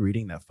recommended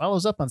reading that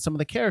follows up on some of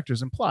the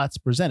characters and plots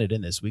presented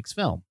in this week's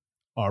film.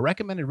 Our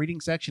recommended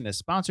reading section is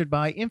sponsored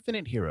by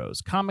Infinite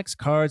Heroes, comics,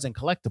 cards, and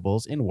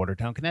collectibles in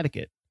Watertown,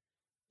 Connecticut.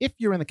 If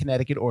you're in the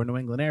Connecticut or New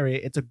England area,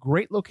 it's a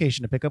great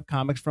location to pick up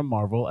comics from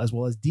Marvel, as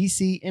well as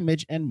DC,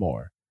 Image, and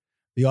more.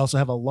 They also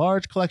have a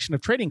large collection of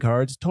trading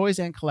cards, toys,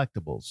 and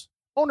collectibles.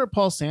 Owner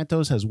Paul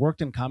Santos has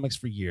worked in comics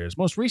for years,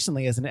 most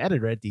recently as an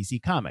editor at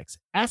DC Comics.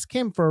 Ask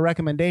him for a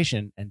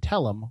recommendation and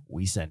tell him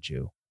we sent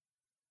you.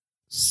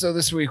 So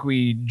this week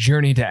we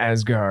journey to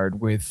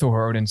Asgard with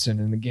Thor Odinson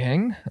and the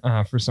gang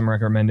for some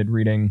recommended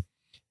reading.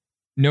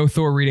 No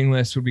Thor reading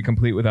list would be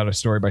complete without a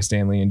story by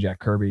Stan Lee and Jack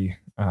Kirby.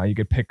 You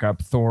could pick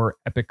up Thor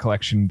Epic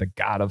Collection, The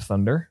God of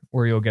Thunder,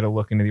 where you'll get a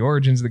look into the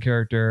origins of the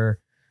character,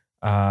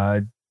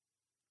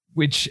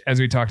 which, as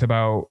we talked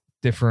about,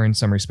 differ in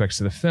some respects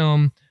to the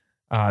film.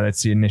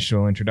 That's the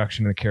initial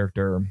introduction to the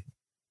character.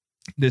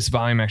 This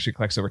volume actually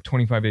collects over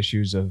 25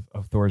 issues of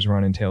Thor's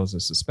run in Tales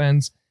of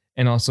Suspense,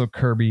 and also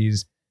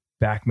Kirby's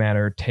back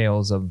matter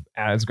Tales of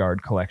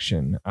Asgard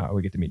collection.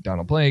 We get to meet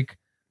Donald Blake,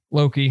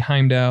 Loki,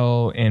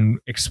 Heimdall, and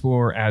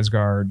explore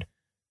Asgard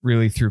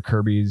really through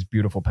Kirby's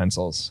beautiful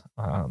pencils.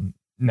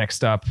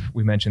 Next up,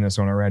 we mentioned this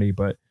one already,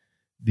 but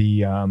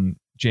the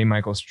J.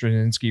 Michael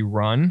Straczynski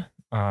run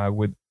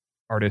with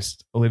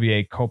artist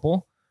Olivier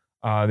Coipel.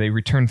 They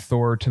returned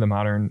Thor to the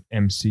modern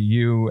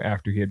MCU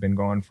after he had been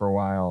gone for a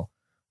while.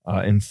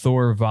 In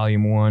Thor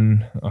Volume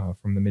 1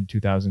 from the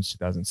mid-2000s,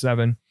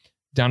 2007,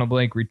 Donald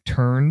Blake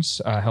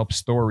returns,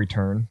 helps Thor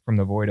return from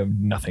the void of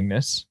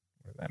nothingness,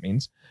 whatever that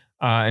means.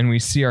 And we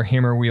see our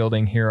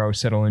hammer-wielding hero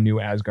settle in New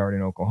Asgard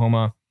in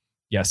Oklahoma.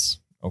 Yes,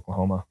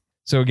 Oklahoma.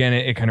 So again,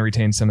 it kind of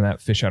retains some of that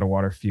fish out of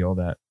water feel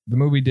that the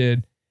movie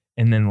did.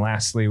 And then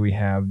lastly, we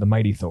have The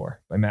Mighty Thor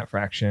by Matt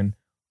Fraction,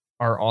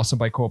 art also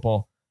by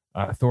Coipel.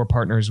 Thor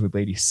partners with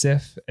Lady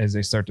Sif as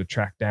they start to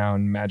track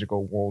down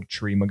magical world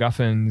tree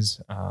MacGuffins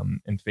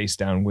and face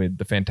down with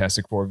the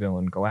Fantastic Four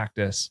villain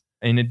Galactus.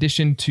 In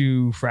addition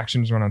to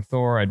Fraction's run on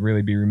Thor, I'd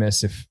really be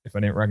remiss if I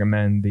didn't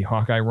recommend the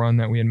Hawkeye run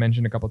that we had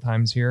mentioned a couple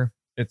times here.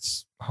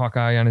 It's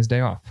Hawkeye on his day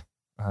off,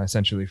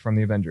 essentially, from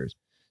the Avengers.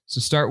 So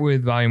start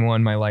with Volume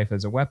 1, My Life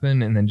as a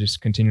Weapon, and then just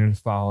continue to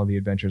follow the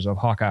adventures of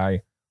Hawkeye,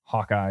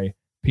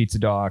 Pizza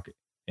Dog,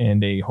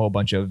 and a whole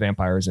bunch of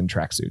vampires in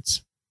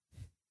tracksuits.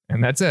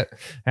 And that's it.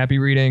 Happy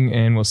reading,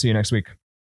 and we'll see you next week.